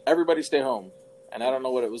said, everybody stay home. and I don't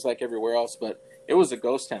know what it was like everywhere else, but it was a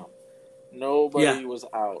ghost town. Nobody was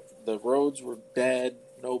out. The roads were dead.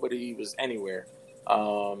 Nobody was anywhere.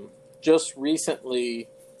 Just recently,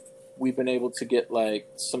 we've been able to get like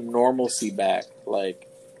some normalcy back, like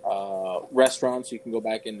restaurants. You can go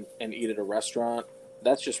back and eat at a restaurant.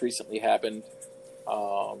 That's just recently happened.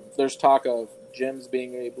 There's talk of gyms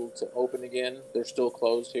being able to open again. They're still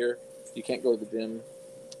closed here. You can't go to the gym.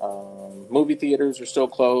 Movie theaters are still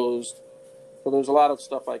closed. So there's a lot of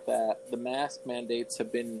stuff like that. The mask mandates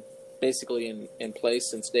have been basically in place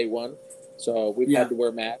since day one. So we've had to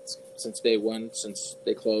wear masks since day one, since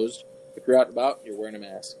they closed. If you're out and about, you're wearing a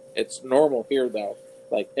mask. It's normal here, though.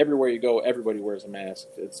 Like, everywhere you go, everybody wears a mask.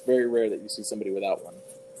 It's very rare that you see somebody without one.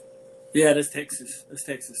 Yeah, that's Texas. That's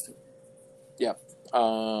Texas, too. Yeah.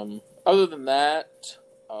 Other than that,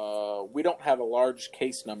 we don't have a large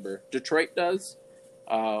case number. Detroit does.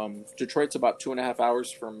 Detroit's about 2.5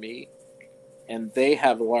 hours from me, and they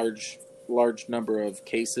have a large number of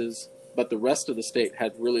cases, but the rest of the state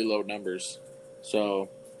had really low numbers. So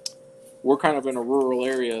we're kind of in a rural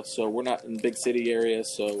area, so we're not in big city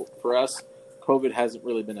areas. So for us, COVID hasn't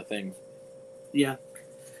really been a thing. Yeah.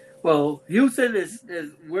 Well, Houston is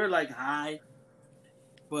we're like high,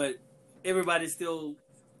 but everybody still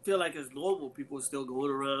feel like it's normal. People are still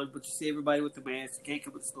going around, but you see everybody with the mask. You can't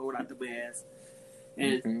come to the store without the mask.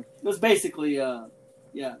 And it was basically,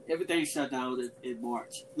 everything shut down in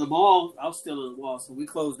March. The mall, I was still in the mall, so we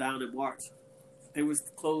closed down in March. They was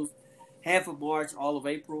closed half of March, all of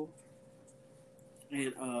April.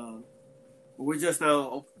 And we're just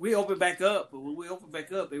now, we opened back up. But when we opened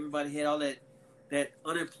back up, everybody had all that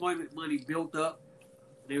unemployment money built up.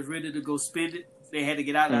 They was ready to go spend it. They had to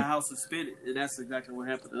get out of the house and spend it. And that's exactly what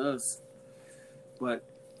happened to us. But,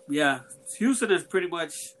 yeah, Houston is pretty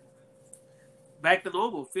much back to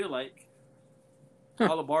normal, feel like.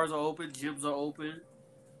 All the bars are open, gyms are open.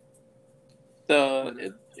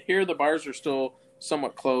 Here the bars are still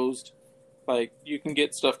somewhat closed. Like, you can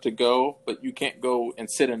get stuff to go, but you can't go and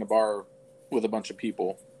sit in a bar with a bunch of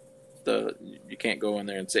people. You can't go in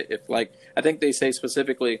there and sit. I think they say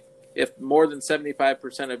specifically, if more than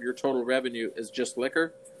 75% of your total revenue is just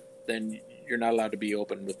liquor, then you're not allowed to be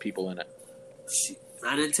open with people in it.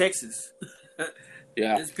 Not in Texas.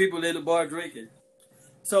 Yeah. There's people in the bar drinking.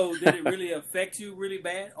 So did it really affect you really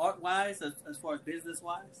bad, art-wise, as far as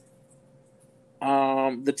business-wise?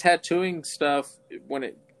 The tattooing stuff, when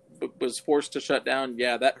it was forced to shut down,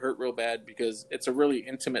 yeah, that hurt real bad because it's a really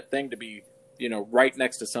intimate thing to be, right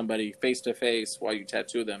next to somebody face-to-face while you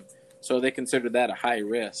tattoo them. So they consider that a high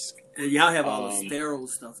risk. And y'all have all the sterile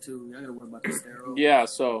stuff, too. Y'all got to worry about the sterile. Yeah,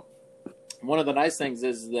 so one of the nice things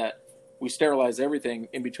is that we sterilize everything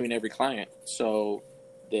in between every client. So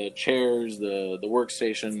the chairs, the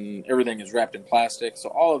workstation, everything is wrapped in plastic. So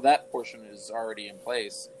all of that portion is already in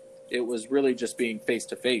place. It was really just being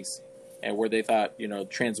face-to-face, and where they thought,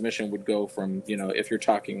 transmission would go from, if you're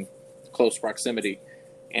talking close proximity.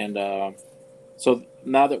 And so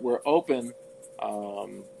now that we're open,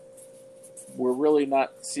 we're really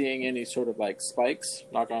not seeing any sort of like spikes,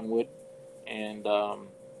 knock on wood. And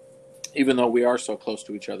even though we are so close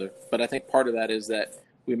to each other. But I think part of that is that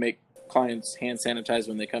we make clients hand sanitize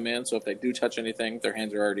when they come in. So if they do touch anything, their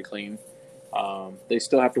hands are already clean. They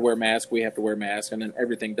still have to wear masks. We have to wear masks. And then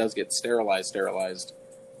everything does get sterilized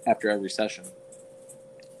after every session.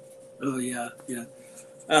 Oh, yeah.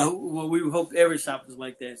 Well, we hope every shop is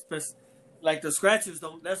like that. Especially, like the scratchers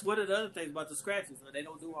don't. That's one of the other things about the scratchers. They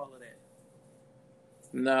don't do all of that.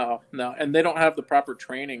 No. And they don't have the proper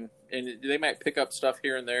training. And they might pick up stuff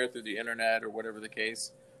here and there through the internet or whatever the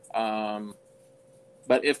case.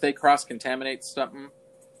 But if they cross-contaminate something,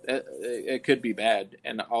 it could be bad.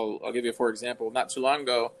 And I'll give you, for example, not too long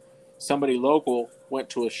ago, somebody local went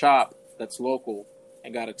to a shop that's local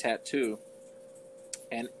and got a tattoo.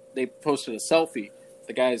 And they posted a selfie.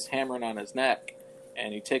 The guy's hammering on his neck,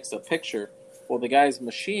 and he takes a picture. Well, the guy's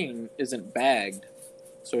machine isn't bagged,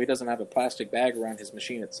 so he doesn't have a plastic bag around his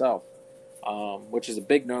machine itself, which is a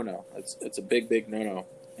big no-no. It's a big no-no.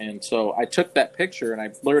 And so I took that picture and I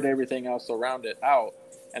blurred everything else around it out,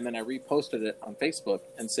 and then I reposted it on Facebook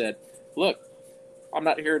and said, look, I'm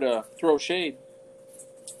not here to throw shade,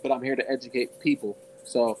 but I'm here to educate people.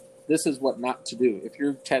 So this is what not to do. If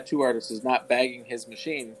your tattoo artist is not bagging his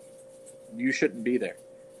machine, you shouldn't be there.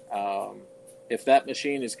 If that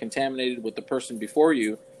machine is contaminated with the person before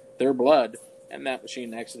you, their blood, and that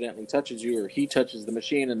machine accidentally touches you, or he touches the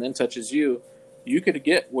machine and then touches you, you could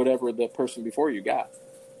get whatever the person before you got.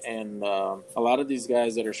 And a lot of these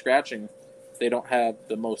guys that are scratching, they don't have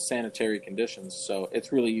the most sanitary conditions. So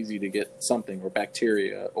it's really easy to get something, or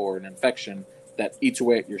bacteria, or an infection that eats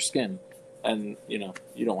away at your skin. and you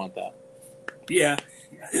don't want that. Yeah,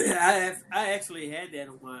 I actually had that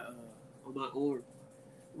on my org,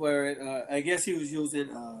 where I guess he was using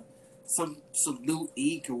some new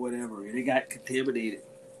ink or whatever, and it got contaminated.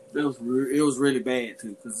 It was really bad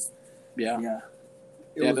too, because Yeah,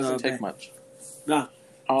 it it was doesn't take bad. much. Nah.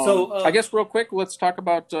 So I guess real quick, let's talk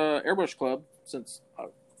about Airbrush Club since I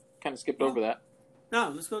kind of skipped over that.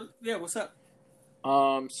 No, let's go. Yeah, what's up?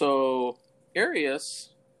 So Arius,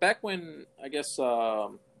 back when I guess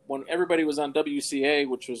when everybody was on WCA,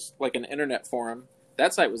 which was like an internet forum,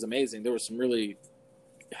 that site was amazing. There were some really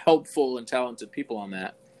helpful and talented people on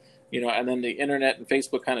that, and then the internet and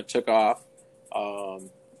Facebook kind of took off.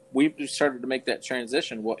 We started to make that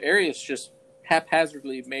transition. Well, Arius just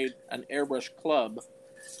haphazardly made an airbrush club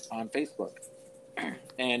on Facebook.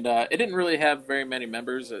 And it didn't really have very many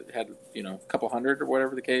members. It had, a couple hundred or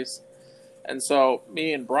whatever the case. And so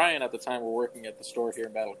me and Brian at the time were working at the store here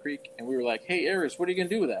in Battle Creek, and we were like, hey, Arius, what are you going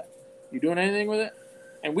to do with that? You doing anything with it?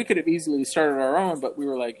 And we could have easily started our own, but we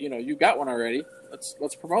were like, you got one already.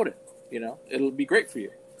 Let's promote it. It'll be great for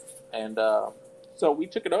you. And so we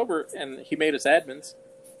took it over, and he made us admins,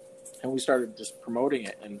 and we started just promoting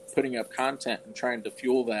it and putting up content and trying to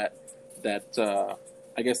fuel that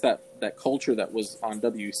I guess that culture that was on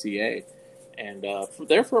WCA. And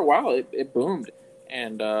for a while, it boomed.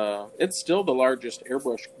 And it's still the largest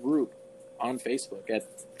airbrush group on Facebook at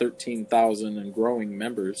 13,000 and growing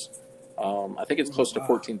members. I think it's close to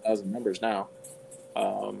 14,000 members now.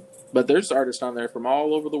 But there's artists on there from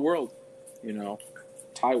all over the world,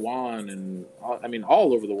 Taiwan and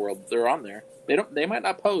all over the world. They're on there. They might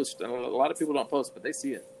not post. A lot of people don't post, but they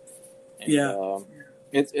see it. And,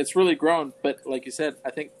 it's really grown. But like you said,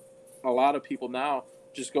 I think a lot of people now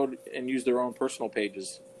just go and use their own personal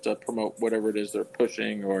pages to promote whatever it is they're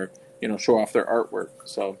pushing, or show off their artwork.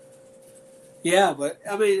 So yeah, but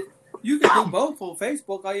you can do both on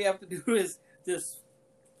Facebook. All you have to do is just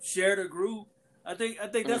share the group. I think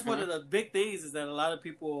that's one of the big things, is that a lot of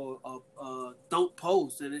people don't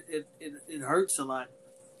post, and it hurts a lot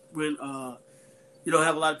when you don't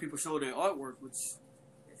have a lot of people showing their artwork, which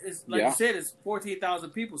is, like you said, it's 14,000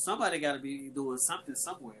 people. Somebody got to be doing something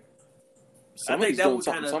somewhere. Somebody's doing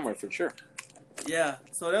something somewhere for sure. Yeah,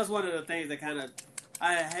 so that's one of the things that kind of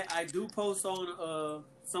I do post on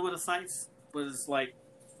some of the sites, but it's like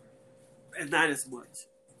it's not as much.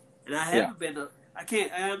 And I haven't been to.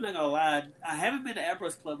 I'm not gonna lie. I haven't been to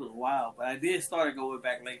Airbrush Club in a while, but I did start going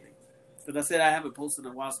back lately. Because I said I haven't posted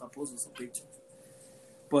in a while, so I posted some pictures.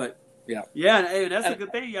 But hey, that's a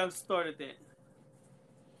good thing y'all started that.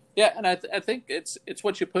 Yeah, and I think it's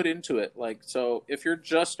what you put into it. Like, so if you're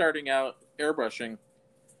just starting out airbrushing,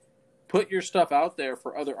 put your stuff out there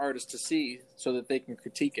for other artists to see so that they can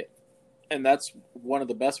critique it. And that's one of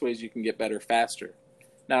the best ways you can get better faster.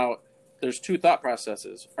 Now, there's two thought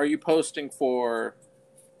processes. Are you posting for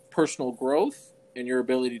personal growth in your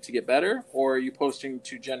ability to get better, or are you posting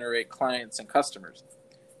to generate clients and customers?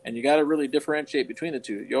 And you got to really differentiate between the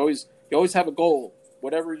two. You always have a goal.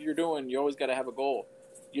 Whatever you're doing, you always got to have a goal.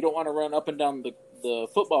 You don't want to run up and down the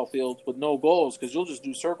football field with no goals, because you'll just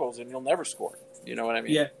do circles and you'll never score. You know what I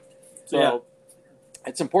mean? Yeah. So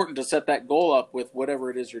it's important to set that goal up with whatever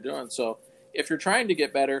it is you're doing. So if you're trying to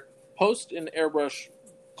get better, post in Airbrush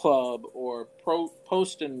Club or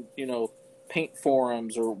post in paint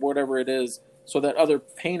forums or whatever it is, so that other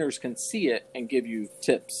painters can see it and give you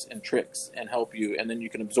tips and tricks and help you, and then you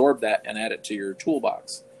can absorb that and add it to your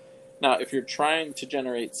toolbox. Now, if you're trying to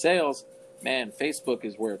generate sales, man, Facebook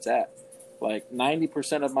is where it's at. Like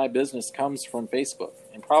 90% of my business comes from Facebook,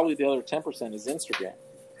 and probably the other 10% is Instagram.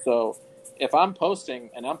 So if I'm posting,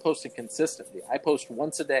 and I'm posting consistently, I post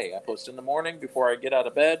once a day. I post in the morning before I get out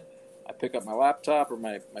of bed. I pick up my laptop or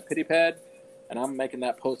my pity pad, and I'm making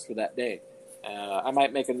that post for that day. I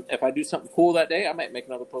might if I do something cool that day, I might make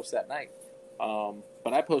another post that night.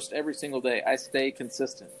 But I post every single day. I stay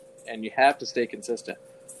consistent, and you have to stay consistent.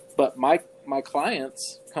 But my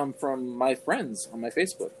clients come from my friends on my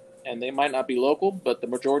Facebook, and they might not be local, but the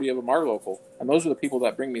majority of them are local. And those are the people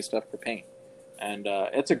that bring me stuff to paint. And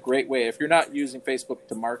it's a great way. If you're not using Facebook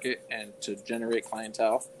to market and to generate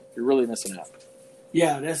clientele, you're really missing out.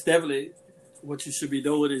 Yeah, that's definitely what you should be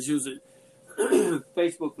doing, is using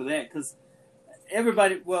Facebook for that. Because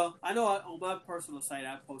everybody, well, I know on my personal site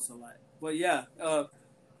I post a lot. But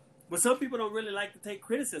but some people don't really like to take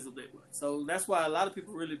criticism that much. So that's why a lot of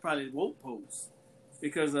people really probably won't post.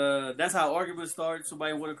 Because that's how arguments start.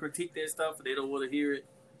 Somebody want to critique their stuff and they don't want to hear it.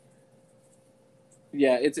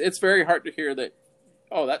 Yeah, it's very hard to hear that.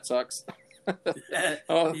 Oh, that sucks.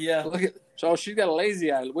 Yeah. Look at, so she's got a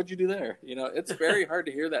lazy eye. What'd you do there? It's very hard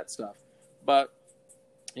to hear that stuff. But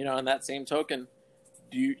In that same token,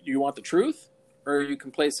 do you want the truth, or are you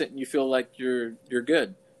complacent and you feel like you're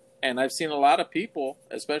good? And I've seen a lot of people,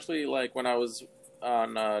 especially like when I was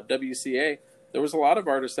on WCA, there was a lot of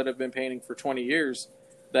artists that have been painting for 20 years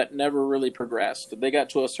that never really progressed. They got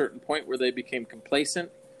to a certain point where they became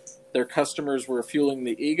complacent. Their customers were fueling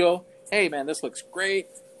the ego. Hey, man, this looks great.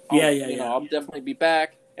 I'll definitely be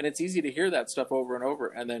back. And it's easy to hear that stuff over and over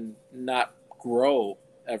and then not grow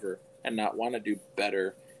ever and not want to do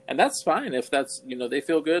better. And that's fine if that's, they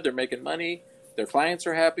feel good, they're making money, their clients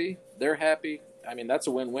are happy, they're happy. I mean, that's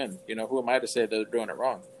a win-win. Who am I to say they're doing it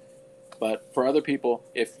wrong? But for other people,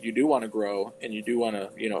 if you do want to grow and you do want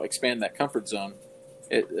to, expand that comfort zone,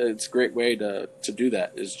 it's a great way to do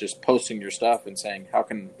that is just posting your stuff and saying, how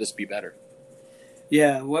can this be better?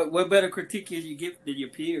 Yeah, what better critique can you get than your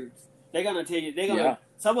peers? They're gonna tell you.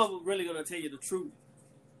 Some of them really gonna tell you the truth.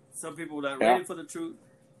 Some people are not ready for the truth.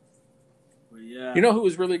 But yeah, you know who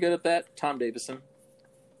was really good at that? Tom Davison.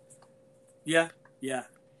 Yeah.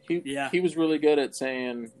 He was really good at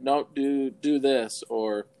saying, no, do this,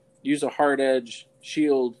 or use a hard edge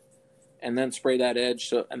shield, and then spray that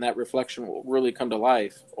edge, and that reflection will really come to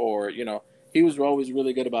life. Or he was always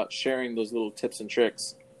really good about sharing those little tips and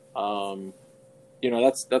tricks.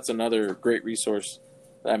 That's another great resource.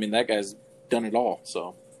 I mean, that guy's done it all.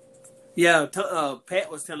 So, yeah.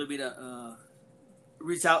 Pat was telling me to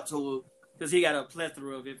reach out to him because he got a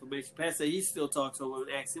plethora of information. Pat said he still talks to him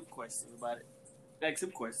and asks him questions about it.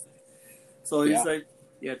 So he's like,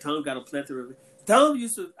 yeah, Tom got a plethora of it. Tom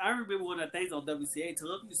used to. I remember one of the things on WCA.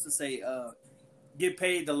 Tom used to say, "Get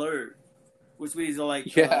paid to learn," which means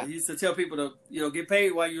he used to tell people to get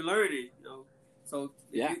paid while you're learning. So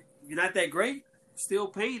if you're not that great, still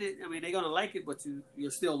paid it. I mean, they're gonna like it, but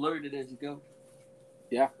you're still learning as you go.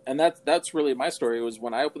 Yeah, and that's really my story. Was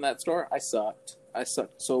when I opened that store, I sucked. I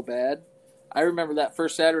sucked so bad. I remember that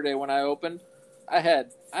first Saturday when I opened, I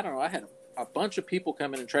had a bunch of people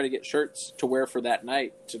come in and try to get shirts to wear for that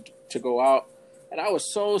night to go out, and I was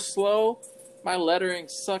so slow. My lettering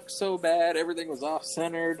sucked so bad. Everything was off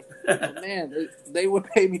centered. Man, they would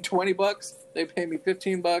pay me $20. They pay me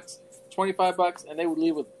 $15, $25, and they would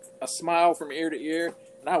leave with a smile from ear to ear,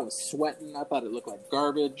 and I was sweating. I thought it looked like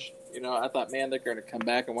garbage. I thought, man, they're going to come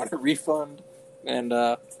back and want a refund. And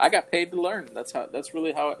I got paid to learn. That's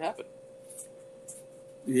really how it happened.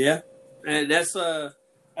 Yeah, and that's a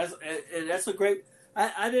great.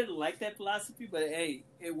 I didn't like that philosophy, but hey,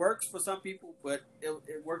 it works for some people. But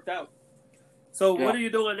it worked out. So what are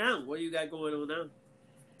you doing now? What do you got going on now?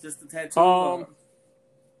 Just the tattoo.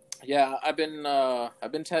 Yeah, I've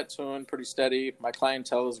been tattooing pretty steady. My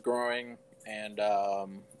clientele is growing, and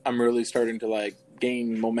I'm really starting to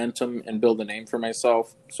gain momentum and build a name for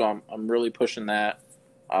myself. So I'm really pushing that.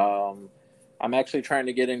 I'm actually trying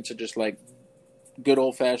to get into just good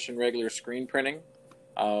old fashioned regular screen printing.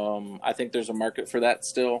 I think there's a market for that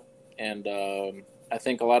still, and I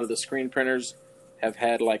think a lot of the screen printers have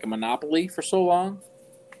had a monopoly for so long,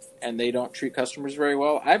 and they don't treat customers very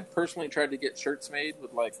well. I've personally tried to get shirts made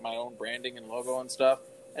with my own branding and logo and stuff,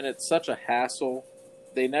 and it's such a hassle.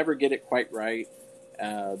 They never get it quite right.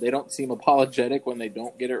 They don't seem apologetic when they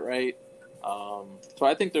don't get it right. So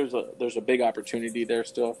I think there's a big opportunity there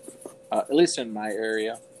still, at least in my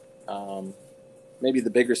area. Maybe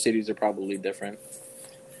the bigger cities are probably different,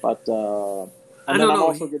 but I'm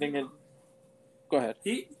also getting in. Go ahead.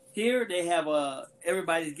 Here they have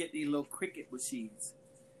everybody's getting these little Cricut machines.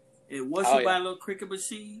 And once you buy a little Cricut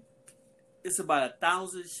machine, it's about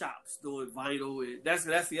 1,000 shops doing vinyl. And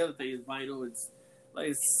that's the other thing is vinyl. It's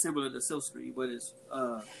similar to silkscreen, but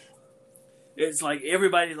it's like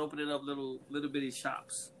everybody's opening up little bitty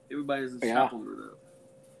shops. Everybody's a shop opening up.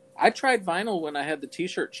 I tried vinyl when I had the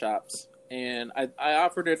T-shirt shops, and I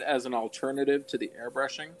offered it as an alternative to the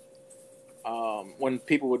airbrushing. When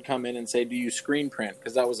people would come in and say, "Do you screen print?"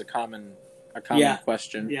 Because that was a common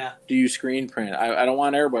question. Yeah. Do you screen print? I don't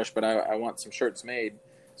want airbrush, but I want some shirts made.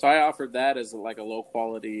 So I offered that as a low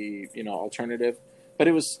quality, alternative. But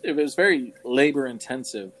it was very labor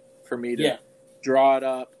intensive for me to draw it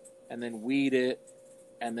up and then weed it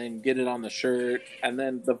and then get it on the shirt. And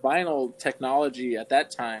then the vinyl technology at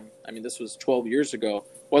that time, I mean, this was 12 years ago,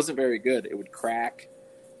 wasn't very good. It would crack.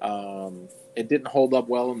 It didn't hold up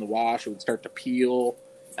well in the wash. It would start to peel.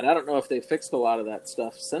 And I don't know if they fixed a lot of that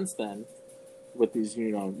stuff since then with these,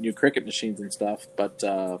 new Cricut machines and stuff. But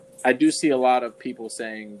I do see a lot of people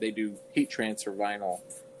saying they do heat transfer vinyl.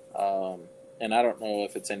 And I don't know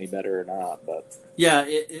if it's any better or not. But yeah,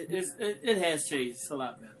 it has changed. It's a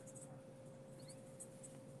lot better.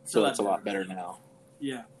 So it's a lot better now.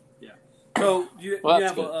 Yeah. So you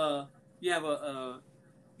have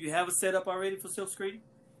a setup already for silk screening?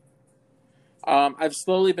 I've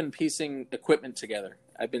slowly been piecing equipment together.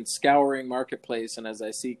 I've been scouring marketplace, and as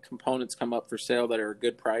I see components come up for sale that are a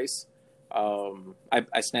good price,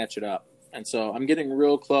 I snatch it up. And so I'm getting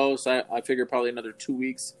real close. I figure probably another 2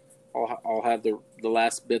 weeks, I'll have the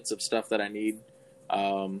last bits of stuff that I need,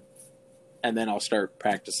 and then I'll start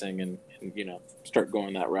practicing and start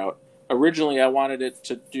going that route. Originally, I wanted it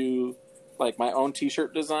to do like my own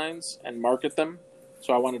T-shirt designs and market them,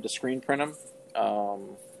 so I wanted to screen print them.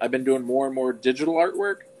 I've been doing more and more digital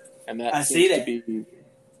artwork, and that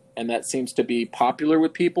seems to be popular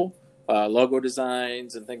with people, logo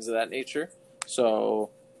designs and things of that nature. So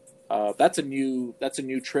that's a new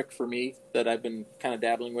trick for me that I've been kind of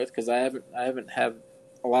dabbling with, because I haven't had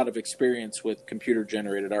a lot of experience with computer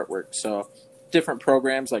generated artwork. So different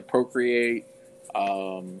programs like Procreate,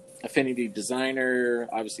 Affinity Designer,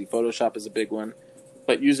 obviously Photoshop is a big one,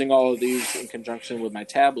 but using all of these in conjunction with my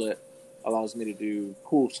tablet allows me to do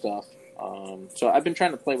cool stuff. So I've been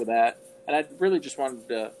trying to play with that, and I really just wanted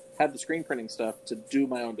to have the screen printing stuff to do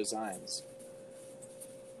my own designs.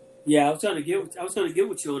 Yeah, I was trying to get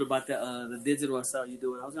with you on about the digital I saw you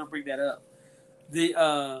doing. I was gonna bring that up.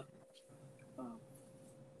 The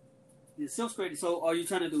silk screening. So, are you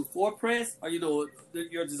trying to do 4-press? Or your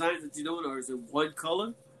designs that you're doing, or is it one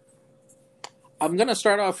color? I'm gonna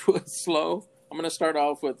start off with slow. I'm gonna start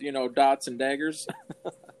off with dots and daggers,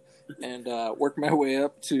 and work my way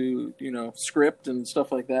up to script and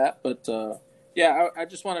stuff like that. But I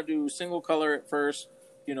just want to do single color at first.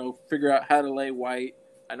 Figure out how to lay white.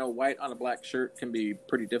 I know white on a black shirt can be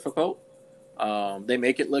pretty difficult. They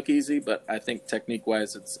make it look easy, but I think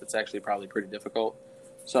technique-wise, it's actually probably pretty difficult.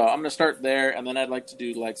 So I'm going to start there, and then I'd like to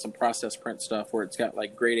do like some process print stuff where it's got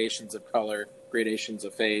like gradations of color, gradations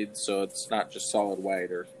of fades, so it's not just solid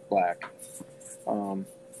white or black.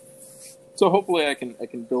 So hopefully I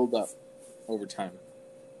can build up over time.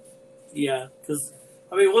 Yeah, because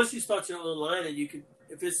once you start your own line, and you can,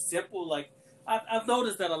 if it's simple, like I've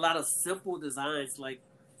noticed that a lot of simple designs, like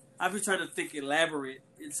I've been trying to think elaborate,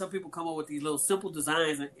 and some people come up with these little simple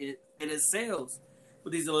designs, and it sells.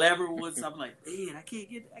 With these elaborate ones, I'm like, man, I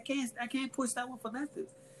can't push that one for nothing.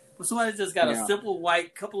 But somebody just got a simple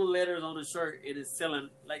white couple of letters on a shirt, and it's selling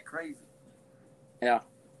like crazy. Yeah,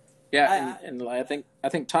 and I think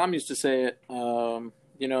Tom used to say it.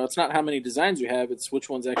 It's not how many designs you have; it's which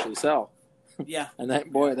ones actually sell. Yeah, and that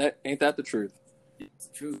ain't that the truth. It's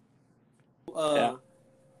true. Are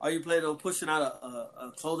you planning on pushing out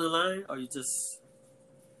a clothing line, or you just?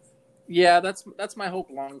 Yeah, that's my hope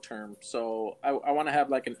long term. So I want to have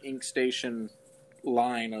like an ink station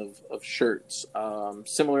line of shirts,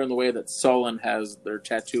 similar in the way that Sullen has their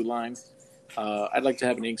tattoo line. I'd like to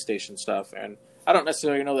have an ink station stuff, and I don't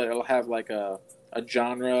necessarily know that it'll have like a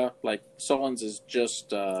genre. Like Sullen's is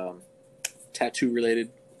just tattoo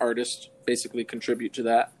related artists basically contribute to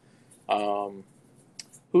that.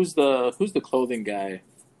 Who's the clothing guy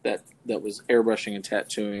that was airbrushing and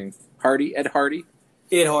tattooing? Ed Hardy.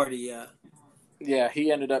 Ed Hardy, yeah. Yeah,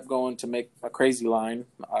 he ended up going to make a crazy line.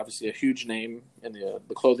 Obviously, a huge name in the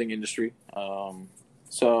clothing industry.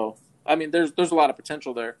 So, there's a lot of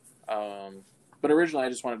potential there. But originally, I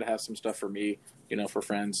just wanted to have some stuff for me, for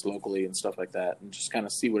friends locally and stuff like that, and just kind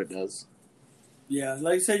of see what it does. Yeah,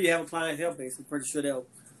 like you said, you have a clientele base. I'm pretty sure they'll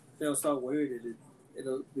start wearing it.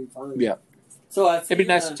 It'll be fine. Yeah. So it'd be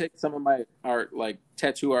nice to take some of my art, like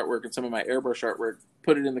tattoo artwork and some of my airbrush artwork,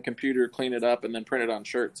 put it in the computer, clean it up, and then print it on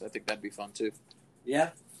shirts. I think that'd be fun too.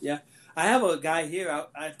 Yeah. I have a guy here.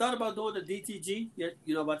 I thought about doing the DTG.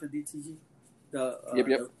 You know about the DTG?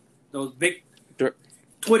 Yep. Those big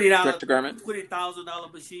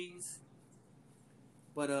 $20,000 machines.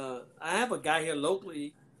 But I have a guy here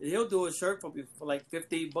locally, and he'll do a shirt for me for like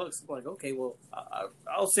 $15. I'm like, okay, well,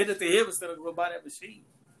 I'll send it to him instead of go buy that machine.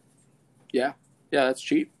 Yeah, that's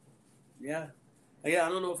cheap. Yeah, I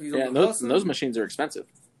don't know if he's and those machines are expensive.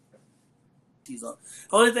 The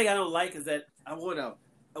only thing I don't like is that I want it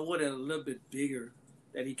a little bit bigger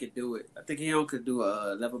that he could do it. I think he could do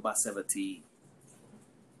a 11x17,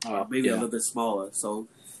 or maybe a little bit smaller. So,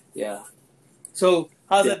 yeah. So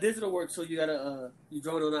how's that digital work? So you got you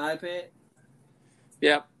draw it on an iPad?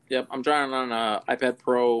 Yep. I'm drawing on an iPad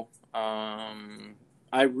Pro.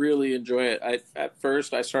 I really enjoy it. At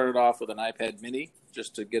first I started off with an iPad Mini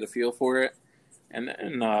just to get a feel for it, and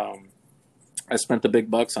then I spent the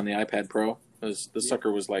big bucks on the iPad Pro. The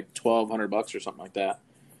sucker was like $1,200 or something like that.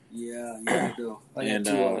 Yeah, I do. And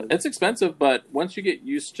it's expensive, but once you get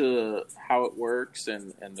used to how it works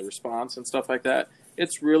and the response and stuff like that,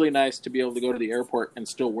 it's really nice to be able to go to the airport and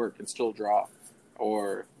still work and still draw,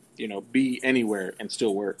 or be anywhere and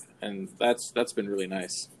still work, and that's been really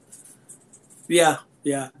nice. Yeah.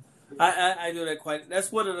 I do that quite.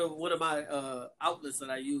 That's one of my outlets that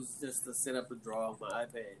I use just to sit up and draw on my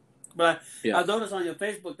iPad. But Yeah. I noticed on your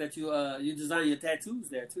Facebook that you design your tattoos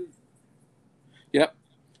there too. Yep.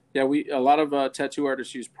 Yeah, a lot of tattoo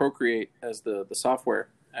artists use Procreate as the software,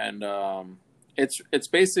 and it's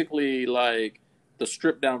basically like the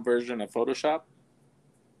stripped down version of Photoshop,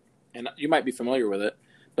 and you might be familiar with it,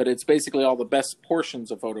 but it's basically all the best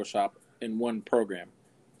portions of Photoshop in one program.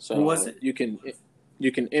 So What's it? you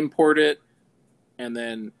can import it, and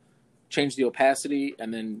then change the opacity,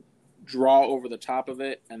 and then draw over the top of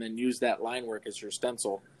it, and then use that line work as your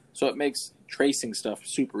stencil. So it makes tracing stuff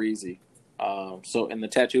super easy. So in the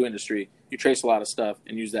tattoo industry, you trace a lot of stuff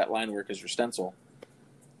and use that line work as your stencil.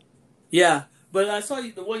 Yeah, but I saw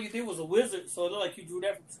the one you did was a wizard, so it looked like you drew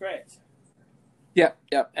that from scratch. Yeah,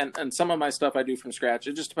 yeah, and some of my stuff I do from scratch.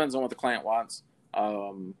 It just depends on what the client wants.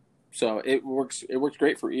 So it works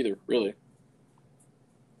great for either, really.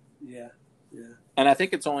 Yeah. And I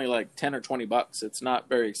think it's only like $10 or $20. It's not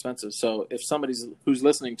very expensive. So if somebody who's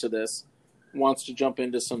listening to this wants to jump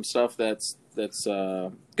into some stuff that's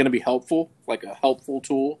going to be helpful, like a helpful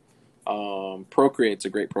tool, Procreate's a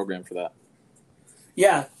great program for that.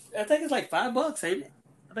 Yeah, I think it's like $5, ain't it?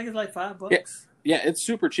 I think it's like $5. Yeah, it's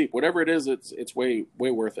super cheap. Whatever it is, it's way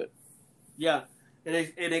worth it. Yeah,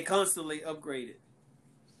 and they constantly upgrade it.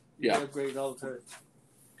 Yeah, upgrade all the time.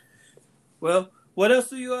 Well, what else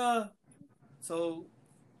do you So,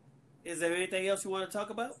 is there anything else you want to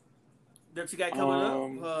talk about that you got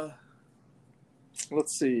coming up?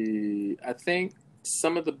 Let's see. I think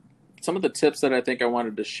some of the tips that I think I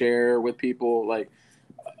wanted to share with people, like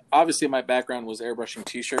obviously my background was airbrushing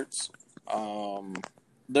T-shirts.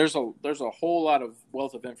 There's a whole lot of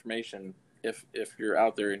wealth of information if you're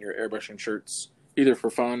out there and you're airbrushing shirts, either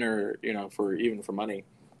for fun or for money.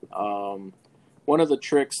 One of the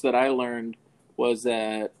tricks that I learned was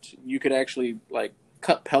that you could actually like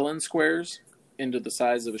cut Pellin squares into the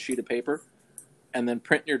size of a sheet of paper, and then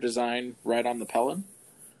print your design right on the Pellin.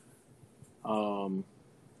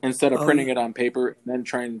 Instead of printing it on paper and then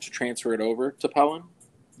trying to transfer it over to Pellin,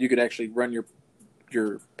 you could actually run your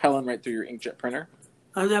Pellin right through your inkjet printer.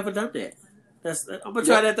 I've never done that. I'm gonna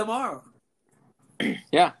try that tomorrow.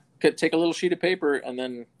 Yeah, take a little sheet of paper and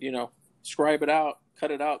then scribe it out,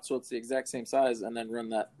 cut it out so it's the exact same size, and then run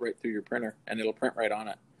that right through your printer, and it'll print right on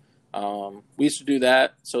it. We used to do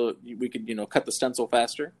that so we could cut the stencil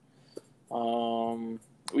faster.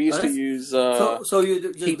 We used to use so you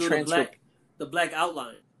just heat do transfer. the black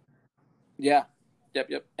outline. Yeah, yep.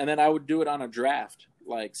 And then I would do it on a draft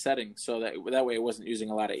like setting, so that way it wasn't using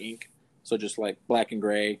a lot of ink. So just like black and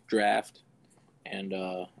gray draft, and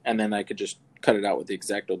then I could just cut it out with the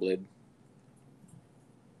X-Acto blade.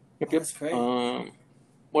 Yep. That's great.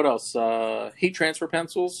 What else? Heat transfer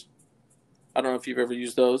pencils. I don't know if you've ever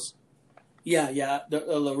used those. Yeah.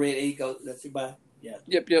 The red ink that you buy. Yeah.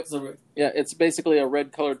 Yep. Yeah, it's basically a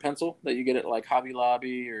red colored pencil that you get at like Hobby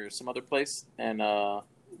Lobby or some other place, and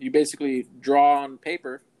you basically draw on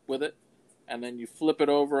paper with it, and then you flip it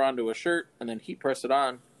over onto a shirt, and then heat press it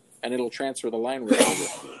on, and it'll transfer the line work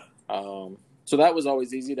over. So that was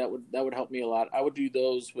always easy. That would help me a lot. I would do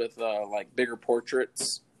those with like bigger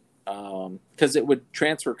portraits, because it would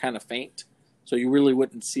transfer kind of faint, so you really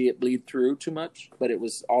wouldn't see it bleed through too much. But it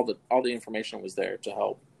was all the information was there to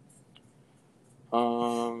help.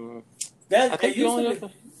 It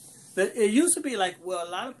used to be like, well, a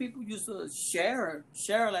lot of people used to share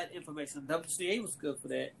that information. WCA was good for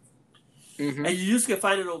that. Mm-hmm. And you used to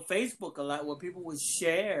find it on Facebook a lot where people would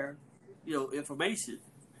share, information.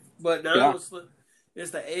 But now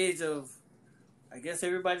it's the age of, I guess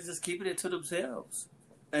everybody's just keeping it to themselves.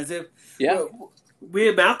 As if, we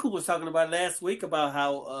and Malcolm was talking about last week about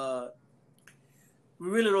how we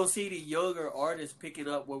really don't see the younger artists picking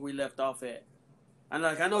up where we left off at. And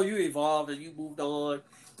I know you evolved and you moved on,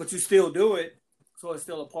 but you still do it, so it's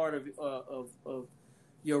still a part of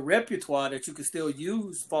your repertoire that you can still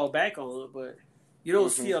use, fall back on. But you don't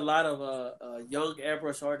see a lot of young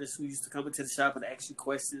airbrush artists who used to come into the shop and ask you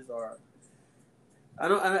questions, or I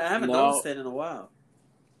haven't noticed that in a while.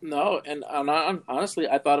 No, and honestly,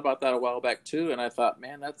 I thought about that a while back too, and I thought,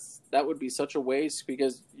 man, that would be such a waste,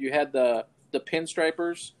 because you had the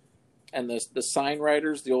pinstripers and the sign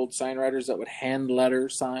writers, the old sign writers that would hand letter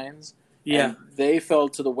signs. Yeah. And they fell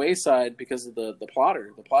to the wayside because of the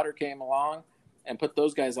plotter. The plotter came along and put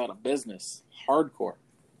those guys out of business, hardcore.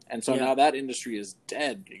 And so now that industry is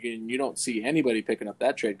dead. You don't see anybody picking up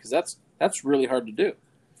that trade, because that's really hard to do.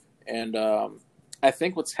 And I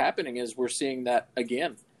think what's happening is we're seeing that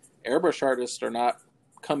again. Airbrush artists are not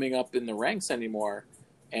coming up in the ranks anymore,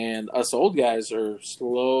 and us old guys are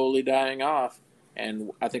slowly dying off.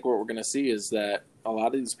 And I think what we're going to see is that a lot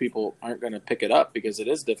of these people aren't going to pick it up because it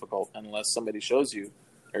is difficult unless somebody shows you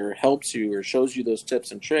or helps you or shows you those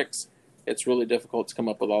tips and tricks. It's really difficult to come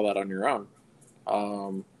up with all that on your own.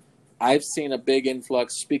 I've seen a big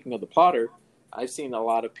influx, speaking of the plotter, I've seen a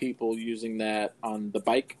lot of people using that on the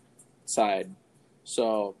bike side.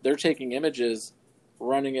 So they're taking images,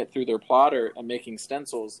 running it through their plotter and making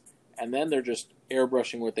stencils, and then they're just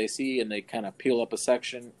airbrushing what they see, and they kind of peel up a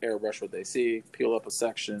section, airbrush what they see, peel up a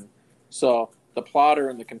section. So the plotter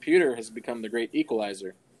and the computer has become the great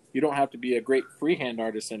equalizer. You don't have to be a great freehand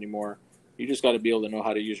artist anymore. You just got to be able to know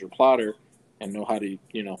how to use your plotter and know how to,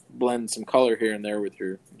 blend some color here and there with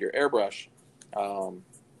your airbrush.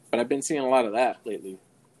 But I've been seeing a lot of that lately.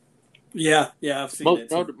 Yeah, I've seen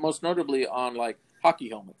it. Most notably on like hockey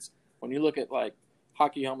helmets. When you look at like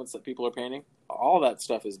hockey helmets that people are painting, all that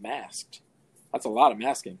stuff is masked. That's a lot of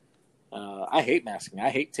masking. I hate masking. I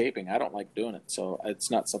hate taping. I don't like doing it. So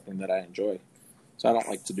it's not something that I enjoy. So I don't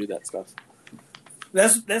like to do that stuff.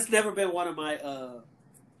 That's never been one of my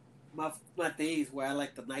my things where I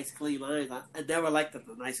like the nice clean lines. I never liked the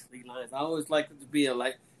nice clean lines. I always liked it to be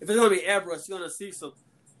if it's gonna be airbrush, you're gonna see some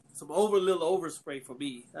little overspray for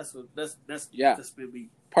me. That's been me.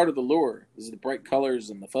 Part of the lure is the bright colors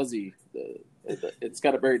and the fuzzy. It's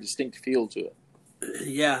got a very distinct feel to it.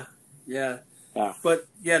 Yeah. But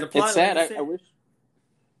the plot. It's sad. I wish.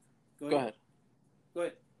 Go ahead.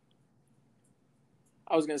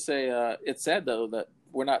 I was going to say it's sad though that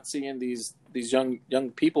we're not seeing these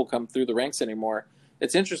young people come through the ranks anymore.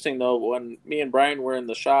 It's interesting though, when me and Brian were in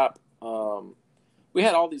the shop, we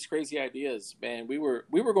had all these crazy ideas, man. We were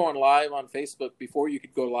going live on Facebook before you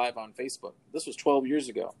could go live on Facebook. This was 12 years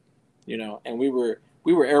ago, and we were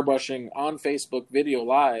airbrushing on Facebook video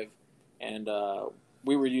live, and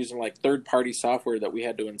we were using like third-party software that we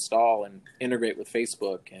had to install and integrate with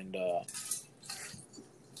Facebook, and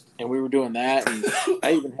we were doing that. And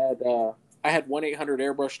I even had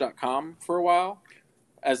 1-800airbrush.com for a while,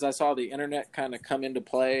 as I saw the internet kind of come into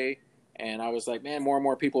play. And I was like, man, more and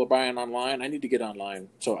more people are buying online. I need to get online.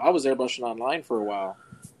 So I was airbrushing online for a while.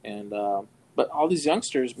 And but all these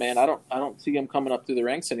youngsters, man, I don't see them coming up through the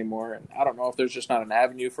ranks anymore. And I don't know if there's just not an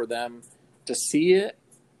avenue for them to see it.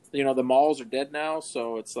 The malls are dead now,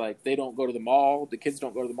 so it's like they don't go to the mall. The kids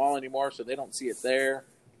don't go to the mall anymore, so they don't see it there.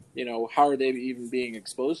 How are they even being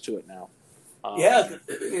exposed to it now?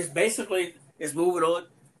 It's moving on.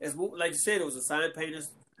 Like you said, it was the sign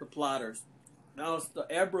painters, the plotters. Now it's the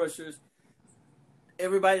airbrushers.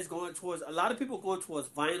 Everybody's going towards. A lot of people going towards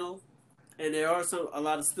vinyl, and there are a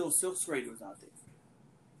lot of still silk screeners out there.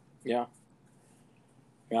 Yeah.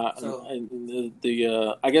 So, and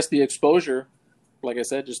the I guess the exposure, like I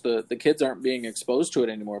said, just the kids aren't being exposed to it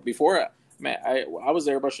anymore. Before, I was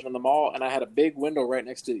airbrushing in the mall, and I had a big window right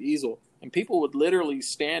next to the easel, and people would literally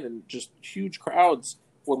stand, and just huge crowds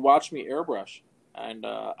would watch me airbrush, and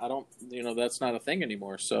I don't, that's not a thing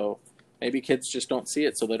anymore. So maybe kids just don't see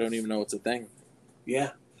it, so they don't even know it's a thing.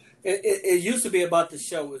 Yeah, it used to be about the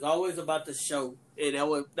show. It was always about the show, and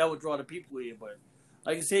that would draw the people in. But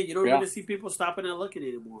like you said, you don't really see people stopping and looking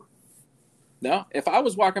anymore. No, if I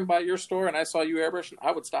was walking by your store and I saw you airbrushing,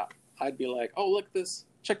 I would stop. I'd be like, "Oh, look at this!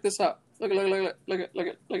 Check this out! Look at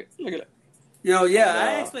it!"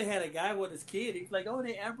 I actually had a guy with his kid. He's like, "Oh,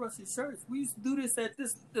 they airbrushing shirts. We used to do this at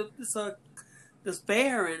this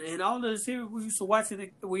fair, and all of this here. We used to watch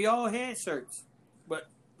it. We all had shirts, but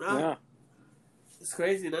it's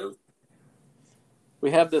crazy now."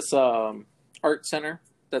 We have this art center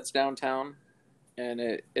that's downtown, and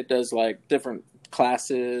it does like different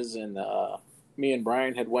classes, and me and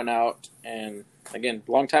Brian had went out, and again,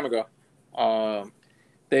 a long time ago,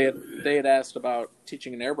 they had asked about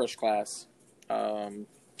teaching an airbrush class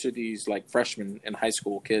to these like freshmen and high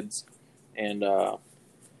school kids, and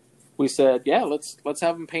we said, yeah, let's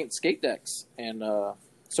have them paint skate decks, and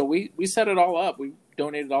so we set it all up. We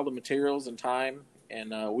donated all the materials and time,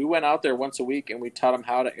 and we went out there once a week, and we taught them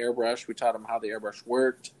how to airbrush. We taught them how the airbrush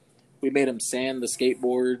worked. We made them sand the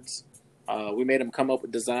skateboards. We made them come up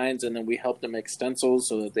with designs, and then we helped them make stencils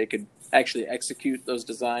so that they could actually execute those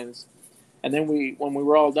designs. And then when we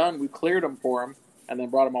were all done, we cleared them for them, and then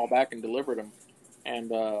brought them all back and delivered them.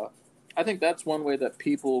 And I think that's one way that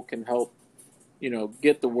people can help,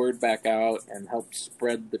 get the word back out and help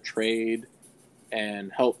spread the trade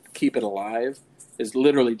and help keep it alive, is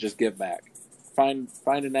literally just give back. Find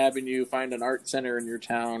an avenue, find an art center in your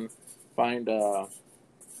town, find a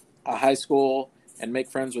high school, and make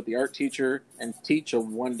friends with the art teacher and teach a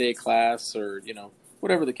one-day class, or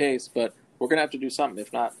whatever the case. But we're gonna have to do something.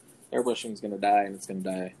 If not, airbrushing is gonna die, and it's gonna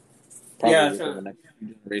die probably for the next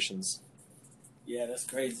few generations. Yeah, that's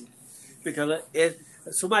crazy. Because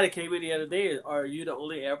somebody came in the other day, are you the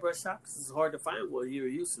only airbrush shop? 'Cause it's hard to find one here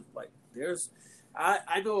in Houston. Like,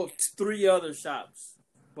 I know of 3 other shops,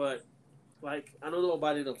 but like I don't know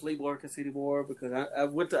about it in the flea markets anymore because I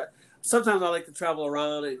went to. Sometimes I like to travel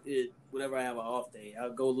around and whenever I have an off day,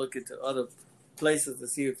 I'll go look into other places to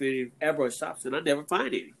see if any airbrush shops, and I never find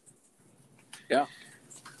any. Yeah.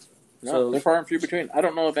 No, they're far and few between. I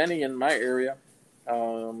don't know of any in my area.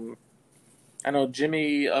 I know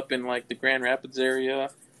Jimmy up in like the Grand Rapids area,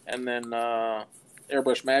 and then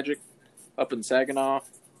Airbrush Magic up in Saginaw.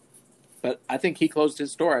 But I think he closed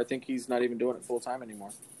his store. I think he's not even doing it full time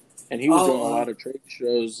anymore. And he was doing a lot of trade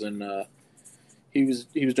shows, and he was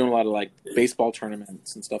doing a lot of like baseball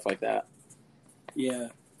tournaments and stuff like that. Yeah,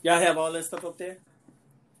 y'all have all that stuff up there.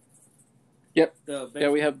 Yep. Yeah,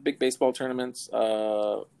 we have big baseball tournaments.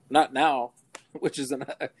 Not now, which is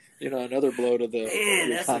another blow to the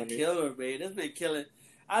that's economy. A killer, man. That's been killing.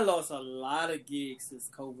 I lost a lot of gigs since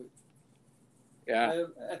COVID. Yeah,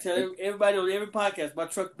 I tell everybody on every podcast, my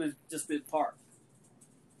truck just been parked.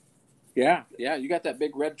 Yeah. You got that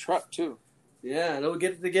big red truck too. Yeah, I don't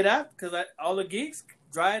get to get out because all the gigs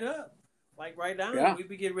dried up. Like right now, we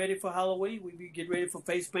be getting ready for Halloween. We be getting ready for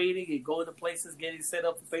face painting and going to places getting set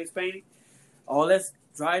up for face painting. All that's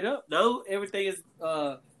dried up. Now everything is.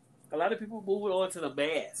 A lot of people moving on to the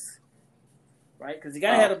mask, right? Because you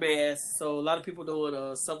gotta have a mask. So a lot of people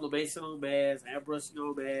doing sublimation on mask, airbrushing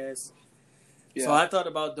on mask. Yeah. So I thought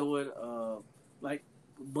about doing like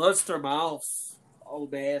monster mouths on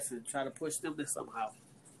masks and try to push them to somehow.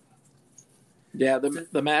 Yeah,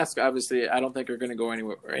 the mask obviously I don't think are going to go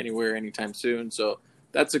anywhere anytime soon. So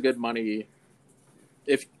that's a good money.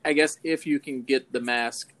 If you can get the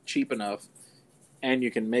mask cheap enough. And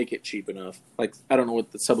you can make it cheap enough. Like I don't know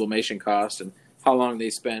what the sublimation cost and how long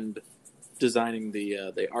they spend designing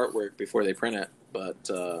the artwork before they print it, but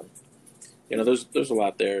there's a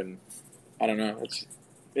lot there, and I don't know.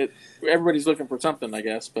 Everybody's looking for something, I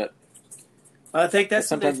guess, but I think that's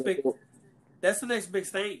the next big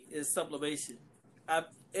thing is sublimation.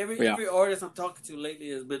 Every artist I'm talking to lately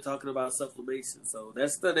has been talking about sublimation, so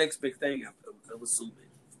that's the next big thing. I'm assuming.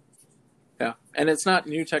 Yeah, and it's not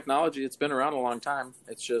new technology. It's been around a long time.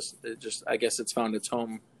 It just I guess it's found its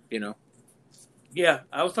home, Yeah,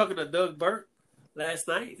 I was talking to Doug Burke last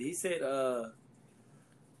night. He said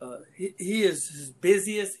he is as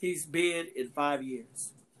busiest he's been in 5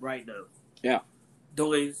 years right now. Yeah,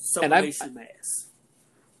 doing sublimation masks.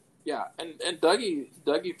 Yeah, and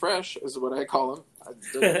Dougie Fresh is what I call him.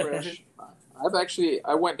 Dougie Fresh.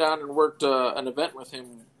 I went down and worked an event with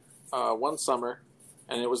him one summer.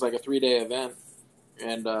 And it was like a 3-day event.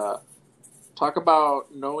 And talk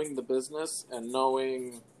about knowing the business and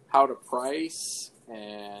knowing how to price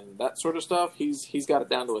and that sort of stuff. He's got it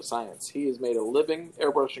down to a science. He has made a living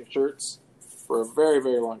airbrushing shirts for a very,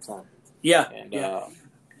 very long time. Yeah. And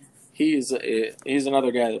he's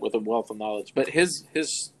another guy with a wealth of knowledge. But his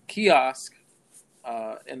kiosk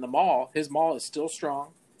in the mall, his mall is still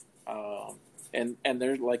strong. And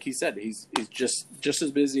they're like he said, he's just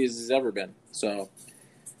as busy as he's ever been. So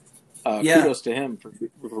kudos to him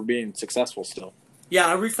for being successful still. Yeah,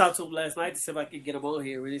 I reached out to him last night to see if I could get him on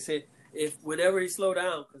here. And he said whenever he slow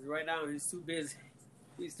down, because right now he's too busy.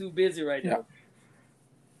 He's too busy right now.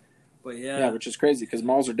 But yeah, which is crazy because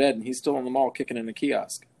malls are dead, and he's still in the mall kicking in a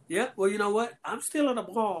kiosk. Yeah, well, you know what? I'm still in the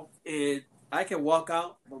mall, and I can walk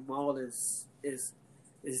out. The mall is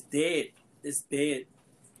dead. It's dead.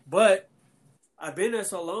 But I've been there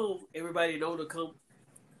so long, everybody know to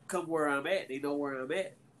come where I'm at. They know where I'm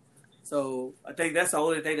at. So I think that's the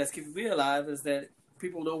only thing that's keeping me alive is that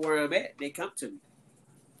people know where I'm at. They come to me,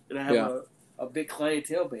 and I have a big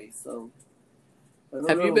clientele base. So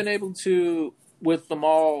have you been able to, with the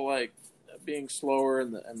mall like being slower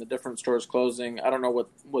and the different stores closing? I don't know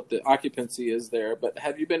what the occupancy is there, but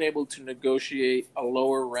have you been able to negotiate a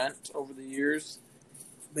lower rent over the years?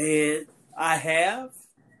 Man, I have,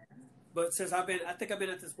 but since I think I've been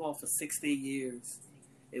at this mall for 16 years,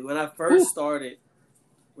 and when I first started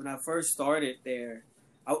there,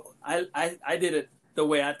 I did it the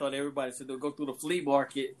way I thought everybody should do: go through the flea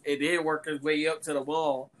market and then work his way up to the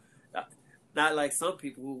mall. Not like some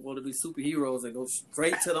people who want to be superheroes and go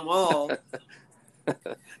straight to the mall.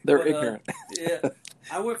 They're ignorant. Yeah,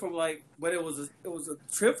 I went from but it was a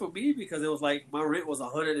trip for me because it was like my rent was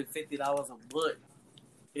 $150 a month.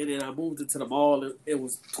 And then I moved into the mall. It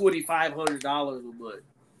was $2,500 a month.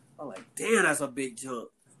 I'm like, damn, that's a big jump.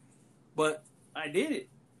 But I did it.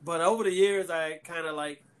 But over the years, I kind of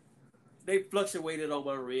they fluctuated on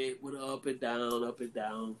my rent, went up and down, up and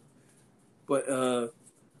down. But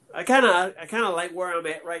I kind of like where I'm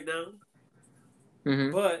at right now.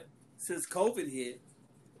 Mm-hmm. But since COVID hit,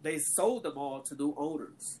 they sold them all to new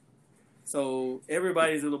owners. So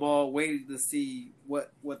everybody's in the mall waiting to see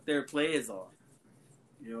what their plans are.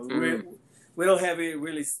 You know, we don't have any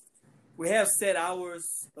really. We have set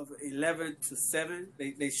hours of 11 to 7.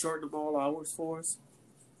 They shorten the mall hours for us,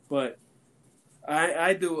 but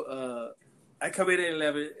I do. I come in at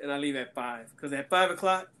 11 and I leave at 5 because at 5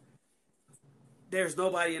 o'clock there's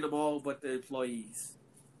nobody in the mall but the employees.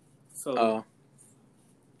 So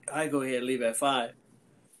I go ahead and leave at 5.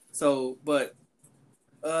 So, but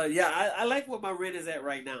yeah, I like what my rent is at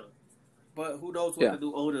right now, but who knows what the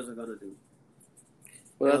new owners are gonna do.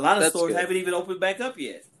 Well, a lot of stores haven't even opened back up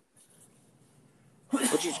yet,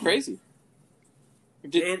 which is crazy.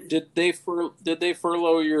 Did they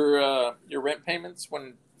furlough your rent payments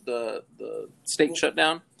when the state shut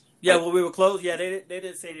down? Yeah, when we were closed. Yeah, they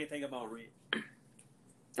didn't say anything about rent.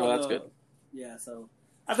 Oh, that's good. Yeah, so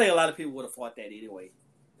I think a lot of people would have fought that anyway.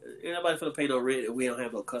 Ain't nobody gonna pay no rent if we don't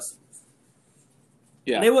have no customers.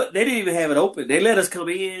 Yeah, and they didn't even have it open. They let us come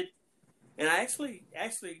in, and I actually,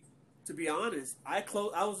 to be honest, I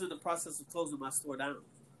was in the process of closing my store down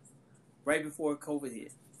right before COVID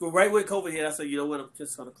hit. But right when COVID hit, I said, you know what, I'm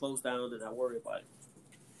just gonna close down and not worry about it.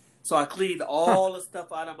 So I cleaned all the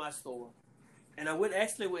stuff out of my store, and I went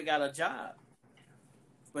and got a job.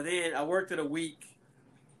 But then I worked it a week,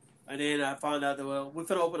 and then I found out that we're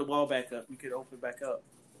gonna open the mall back up. You can open back up.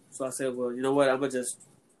 So I said, well, you know what, I'm gonna just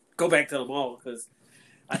go back to the mall because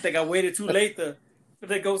I think I waited too late to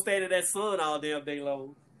go stand in that sun all damn day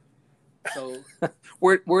long. So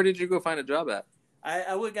where did you go find a job at?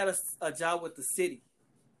 I went got a job with the city.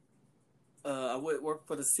 I went work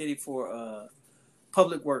for the city for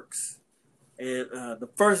public works, and the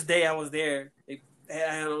first day I was there, I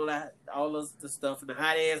had all the stuff and the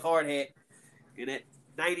hot ass hard hat in that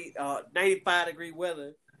 95-degree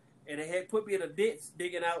weather, and they had put me in a ditch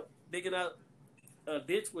digging out a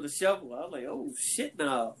ditch with a shovel. I was like, oh shit,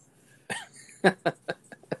 no. But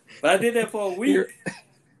I did that for a week.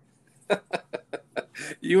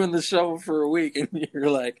 You in the shovel for a week, and you're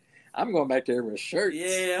like, I'm going back to Airbrush shirts.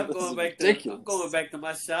 Yeah, I'm going back to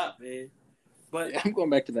my shop, man. But I'm going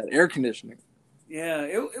back to that air conditioning. Yeah,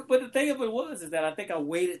 but the thing of it is that I think I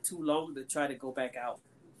waited too long to try to go back out.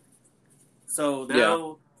 So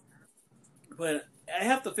now, but I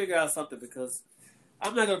have to figure out something because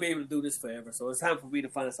I'm not going to be able to do this forever. So it's time for me to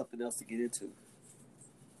find something else to get into.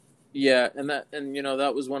 Yeah, and you know,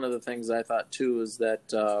 that was one of the things I thought too, is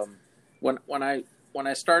that when I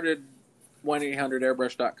started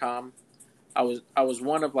 1-800airbrush.com, I was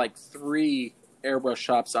one of like 3 airbrush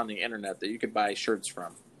shops on the internet that you could buy shirts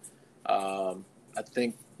from. I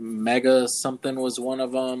think Mega something was one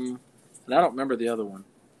of them, and I don't remember the other one.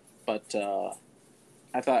 But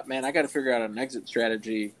I thought, man, I got to figure out an exit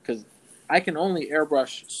strategy because I can only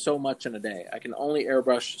airbrush so much in a day. I can only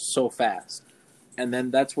airbrush so fast, and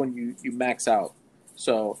then that's when you max out.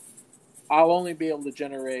 So I'll only be able to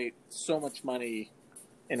generate so much money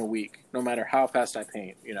in a week, no matter how fast I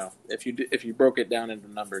paint. You know, if you broke it down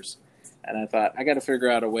into numbers. And I thought, I got to figure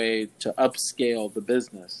out a way to upscale the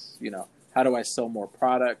business. You know, how do I sell more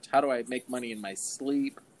product? How do I make money in my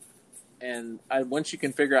sleep? And once you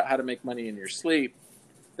can figure out how to make money in your sleep,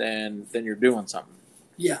 then you're doing something.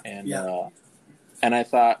 Yeah. And I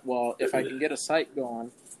thought, well, if I can get a site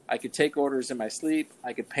going, I could take orders in my sleep.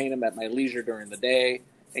 I could paint them at my leisure during the day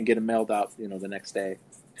and get them mailed out, you know, the next day.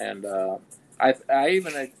 And I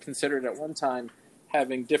even had considered at one time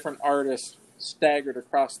having different artists staggered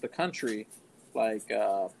across the country, like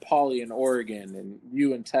Paulie in Oregon and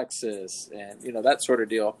you in Texas, and you know, that sort of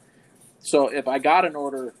deal. So if I got an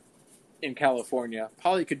order in California,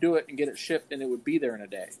 Paulie could do it and get it shipped, and it would be there in a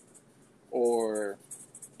day. Or,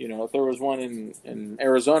 you know, if there was one in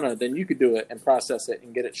Arizona, then you could do it and process it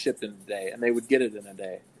and get it shipped in a day, and they would get it in a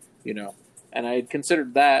day. You know, and I had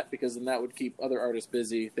considered that because then that would keep other artists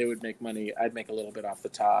busy. They would make money. I'd make a little bit off the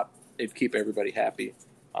top. It'd keep everybody happy.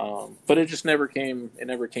 But it just never came. It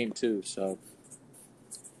never came to. So,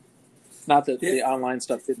 not that the online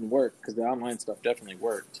stuff didn't work, because the online stuff definitely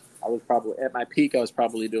worked. I was probably at my peak. I was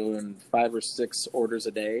probably doing 5 or 6 orders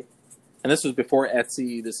a day, and this was before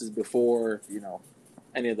Etsy. This is before, you know,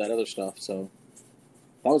 any of that other stuff. So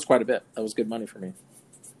that was quite a bit. That was good money for me.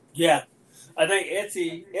 Yeah, I think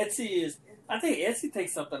Etsy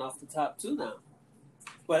takes something off the top too now.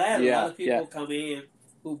 But I had a lot of people come in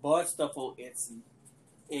who bought stuff on Etsy,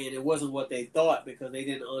 and it wasn't what they thought because they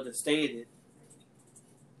didn't understand it.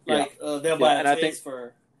 Like they'll buy a case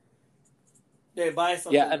for. They buy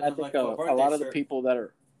something. Yeah, and I think a lot of the people that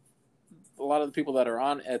are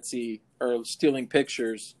on Etsy are stealing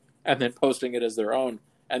pictures and then posting it as their own,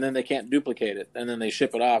 and then they can't duplicate it, and then they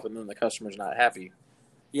ship it off, and then the customer's not happy.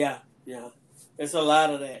 Yeah. It's a lot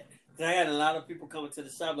of that. I had a lot of people coming to the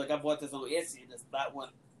shop like, I bought this on Etsy, and it's not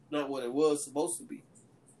what it was supposed to be.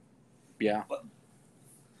 Yeah. But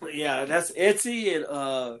yeah, that's Etsy,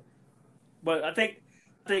 and but I think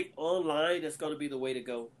online is going to be the way to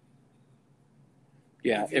go.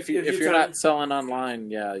 Yeah, if you're not selling online,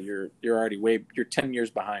 yeah, you're already you're 10 years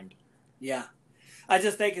behind. Yeah, I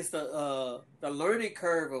just think it's the learning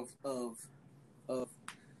curve of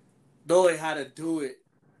knowing how to do it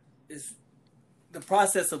is the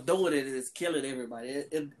process of doing it is killing everybody.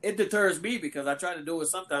 It deters me because I try to do it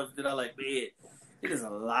sometimes, then I'm like, man, it is a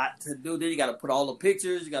lot to do. Then you got to put all the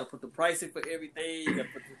pictures, you got to put the pricing for everything, you got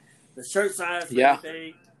to put the shirt size for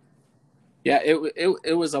everything. Yeah,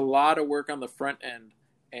 it was a lot of work on the front end,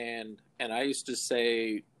 and I used to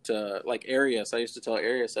say to like Arias, I used to tell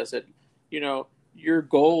Arias, I said, your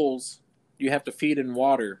goals you have to feed and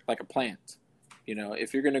water like a plant.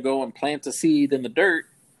 If you're going to go and plant a seed in the dirt,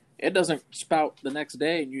 it doesn't spout the next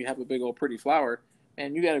day and you have a big old pretty flower.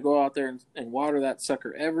 And you got to go out there and water that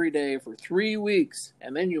sucker every day for 3 weeks,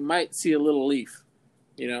 and then you might see a little leaf,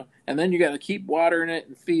 and then you got to keep watering it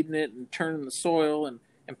and feeding it and turning the soil and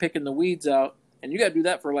picking the weeds out. And you got to do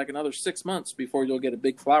that for like another 6 months before you'll get a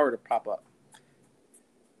big flower to pop up.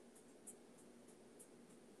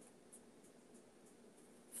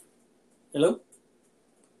 Hello?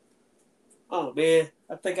 Oh, man.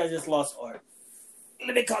 I think I just lost Art.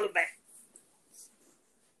 Let me call him back.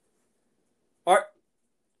 Art?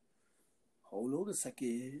 Hold on a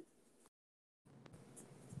second.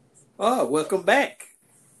 Oh, welcome back.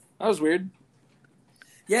 That was weird.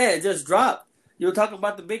 Yeah, it just dropped. You were talking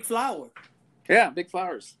about the big flower. Yeah, big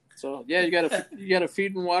flowers. So yeah, you gotta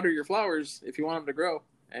feed and water your flowers if you want them to grow,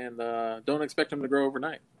 and don't expect them to grow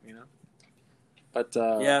overnight. But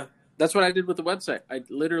yeah, that's what I did with the website.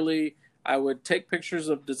 I would take pictures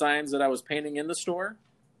of designs that I was painting in the store.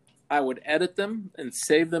 I would edit them and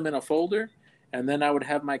save them in a folder, and then I would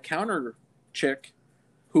have my counter chick,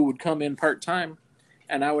 who would come in part time,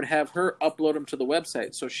 and I would have her upload them to the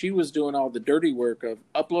website. So she was doing all the dirty work of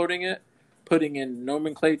uploading it, putting in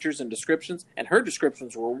nomenclatures and descriptions, and her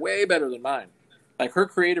descriptions were way better than mine. Like, her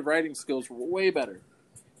creative writing skills were way better.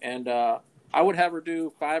 And I would have her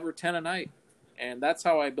do 5 or 10 a night. And that's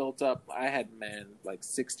how I built up. I had, like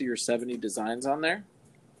 60 or 70 designs on there.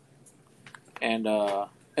 And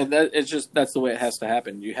that's the way it has to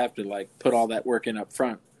happen. You have to like put all that work in up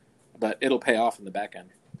front, but it'll pay off in the back end.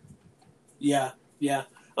 Yeah.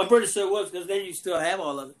 I'm pretty sure it was, because then you still have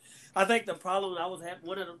all of it. I think the problem I was having,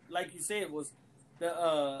 one of them, like you said, was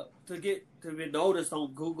to be noticed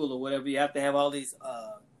on Google or whatever. You have to have all these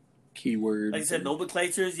keywords, like you said,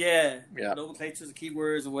 nomenclatures. Yeah, nomenclatures,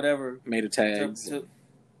 keywords, or whatever. Meta tags.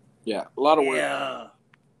 Yeah, a lot of work. Yeah,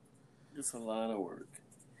 it's a lot of work.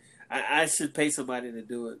 I should pay somebody to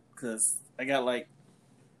do it, because I got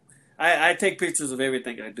I take pictures of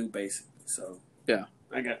everything I do basically. So yeah,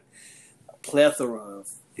 I got plethora of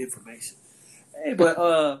information. Hey,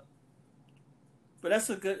 but that's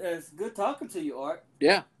good talking to you, Art.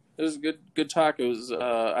 Yeah, it was a good talk. It was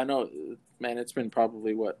I know, man, it's been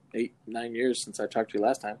probably 8-9 years since I talked to you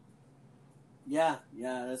last time. Yeah,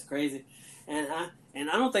 that's crazy. And I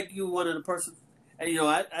don't think you were one of the person. And,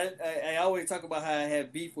 I always talk about how I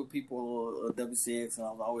had beef with people on WCX, and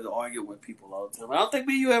I was always arguing with people all the time. I don't think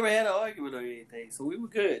me and you ever had an argument or anything, so we were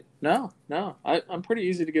good. No, I'm pretty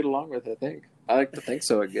easy to get along with, I think. I like to think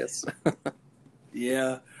so, I guess.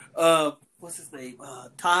 Yeah. What's his name?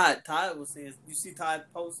 Todd. Todd was saying, you see Todd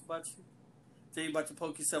post about you? Tell you about to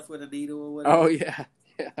poke yourself with a needle or whatever? Oh, yeah.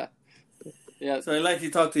 So he likes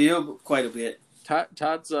to talk to you quite a bit.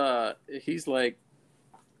 Todd's, he's like,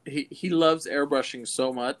 he loves airbrushing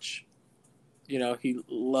so much. He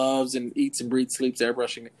loves and eats and breathes, sleeps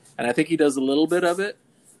airbrushing. And I think he does a little bit of it.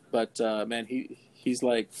 But, man, he's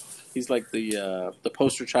like the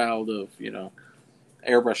poster child of,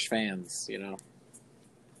 airbrush fans,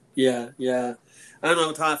 Yeah. I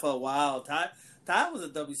know Todd for a while. Todd was a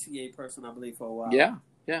WCA person, I believe, for a while. Yeah.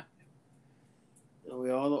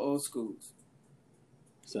 We're all the old schools.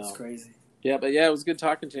 So it's crazy. Yeah, but yeah, it was good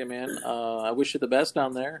talking to you, man. I wish you the best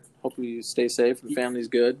down there. Hope you stay safe and family's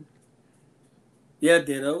good. Yeah,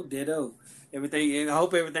 ditto. Everything. I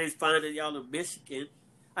hope everything's fine in y'all in Michigan.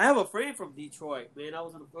 I have a friend from Detroit, man. I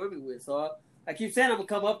was in the Army with, so I keep saying I'm gonna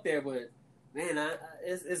come up there, but man,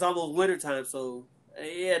 it's almost wintertime, so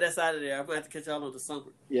yeah, that's out of there. I'm gonna have to catch y'all on the summer.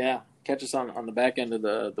 Yeah, catch us on the back end of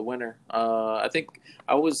the winter. I think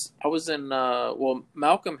I was in.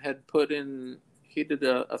 Malcolm had put in. He did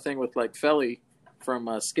a thing with like Felly from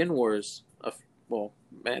Skin Wars.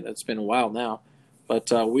 Man, it's been a while now, But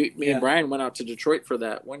me and Brian went out to Detroit for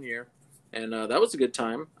that one year, and that was a good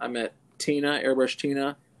time. I met Tina, Airbrush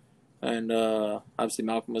Tina, and obviously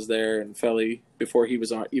Malcolm was there, and Felly before he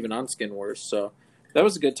was even on Skin Wars. So that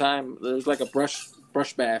was a good time. There was like a brush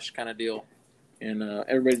bash kind of deal, and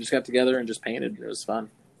everybody just got together and just painted. It was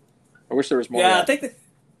fun. I wish there was more. Yeah, I think that.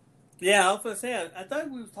 Yeah, I was gonna say. I thought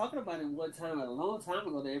we were talking about it one time a long time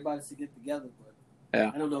ago that everybody should get together, but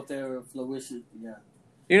I don't know if they were flourishing. Yeah.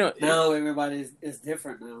 Now everybody is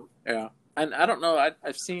different now. Yeah, and I don't know.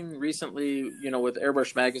 I've seen recently, with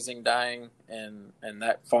Airbrush Magazine dying and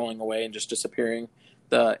that falling away and just disappearing,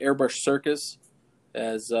 the Airbrush Circus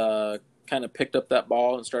has kind of picked up that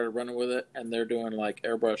ball and started running with it, and they're doing like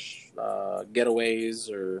Airbrush getaways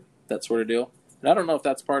or that sort of deal. And I don't know if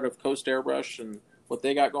that's part of Coast Airbrush and what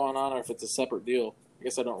they got going on, or if it's a separate deal. I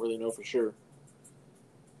guess I don't really know for sure.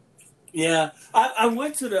 Yeah, I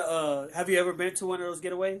went to the. Have you ever been to one of those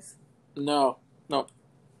getaways? No. No.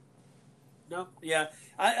 Yeah,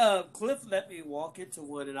 Cliff let me walk into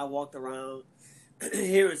one, and I walked around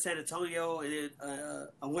here in San Antonio, and then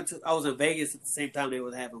I was in Vegas at the same time they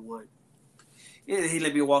was having one, and he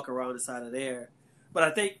let me walk around inside of there. But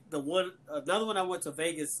I think another one I went to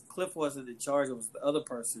Vegas, Cliff wasn't in charge; it was the other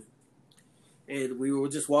person, and we were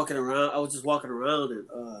just walking around. I was just walking around and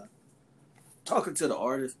talking to the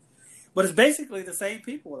artists. But it's basically the same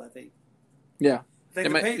people, I think. Yeah.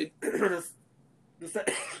 Excuse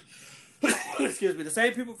me. The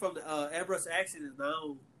same people from the Airbrush Action is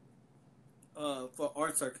now for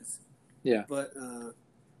Art Circus. Yeah. But, well,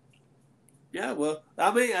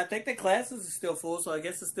 I mean, I think the classes are still full, so I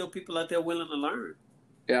guess there's still people out there willing to learn.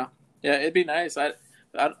 Yeah. Yeah, it'd be nice. I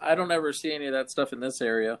don't ever see any of that stuff in this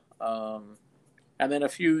area. And then a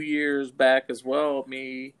few years back as well,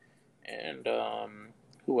 me and...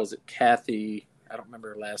 who was it? Kathy. I don't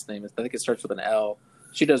remember her last name. I think it starts with an L.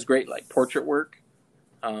 She does great like portrait work.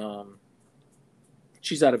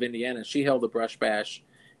 She's out of Indiana. She held the brush bash,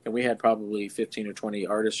 and we had probably 15 or 20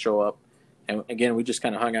 artists show up. And again, we just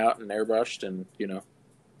kind of hung out and airbrushed and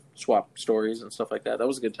swapped stories and stuff like that. That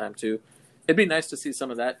was a good time too. It'd be nice to see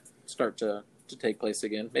some of that start to take place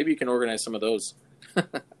again. Maybe you can organize some of those.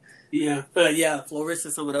 Yeah, flourish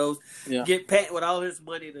some of those. Yeah. Get Pat with all his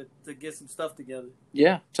money to get some stuff together.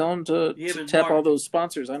 Yeah, tell him to tap all those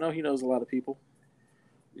sponsors. I know he knows a lot of people.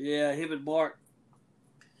 Yeah, him and Mark.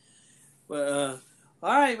 But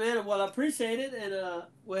all right, man. Well, I appreciate it, and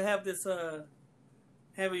we'll have this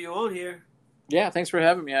having you on here. Yeah, thanks for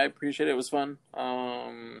having me. I appreciate it. It was fun.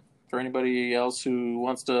 For anybody else who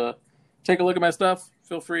wants to take a look at my stuff,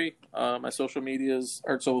 feel free. My social medias,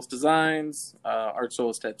 Art Solace Designs, Art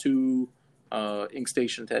Solace Tattoo,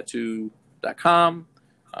 inkstationtattoo.com,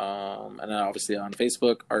 and then obviously on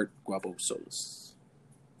Facebook, Art Guapo Solace.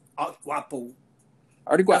 Art Guapo.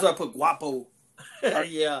 Artie Guap. That's why I put Guapo.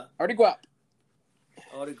 Yeah. Artie Guap.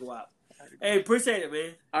 Artie Guap. Hey, appreciate it,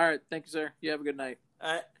 man. All right. Thank you, sir. You have a good night.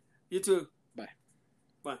 All right. You too. Bye.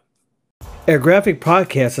 Bye. Air Graphic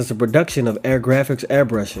Podcast is a production of Air Graphics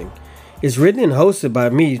Airbrushing. It's written and hosted by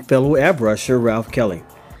me, fellow airbrusher Ralph Kelly.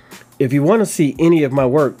 If you want to see any of my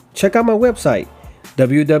work, check out my website,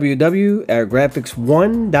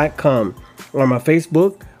 www.airgraphics1.com, or my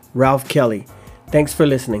Facebook, Ralph Kelly. Thanks for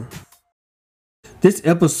listening. This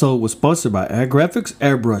episode was sponsored by Air Graphics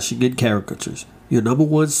Airbrushing and Caricatures, your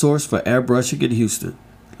 #1 source for airbrushing in Houston.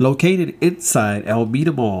 Located inside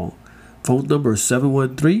Alameda Mall. Phone number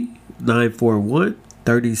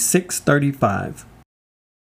 713-941-3635.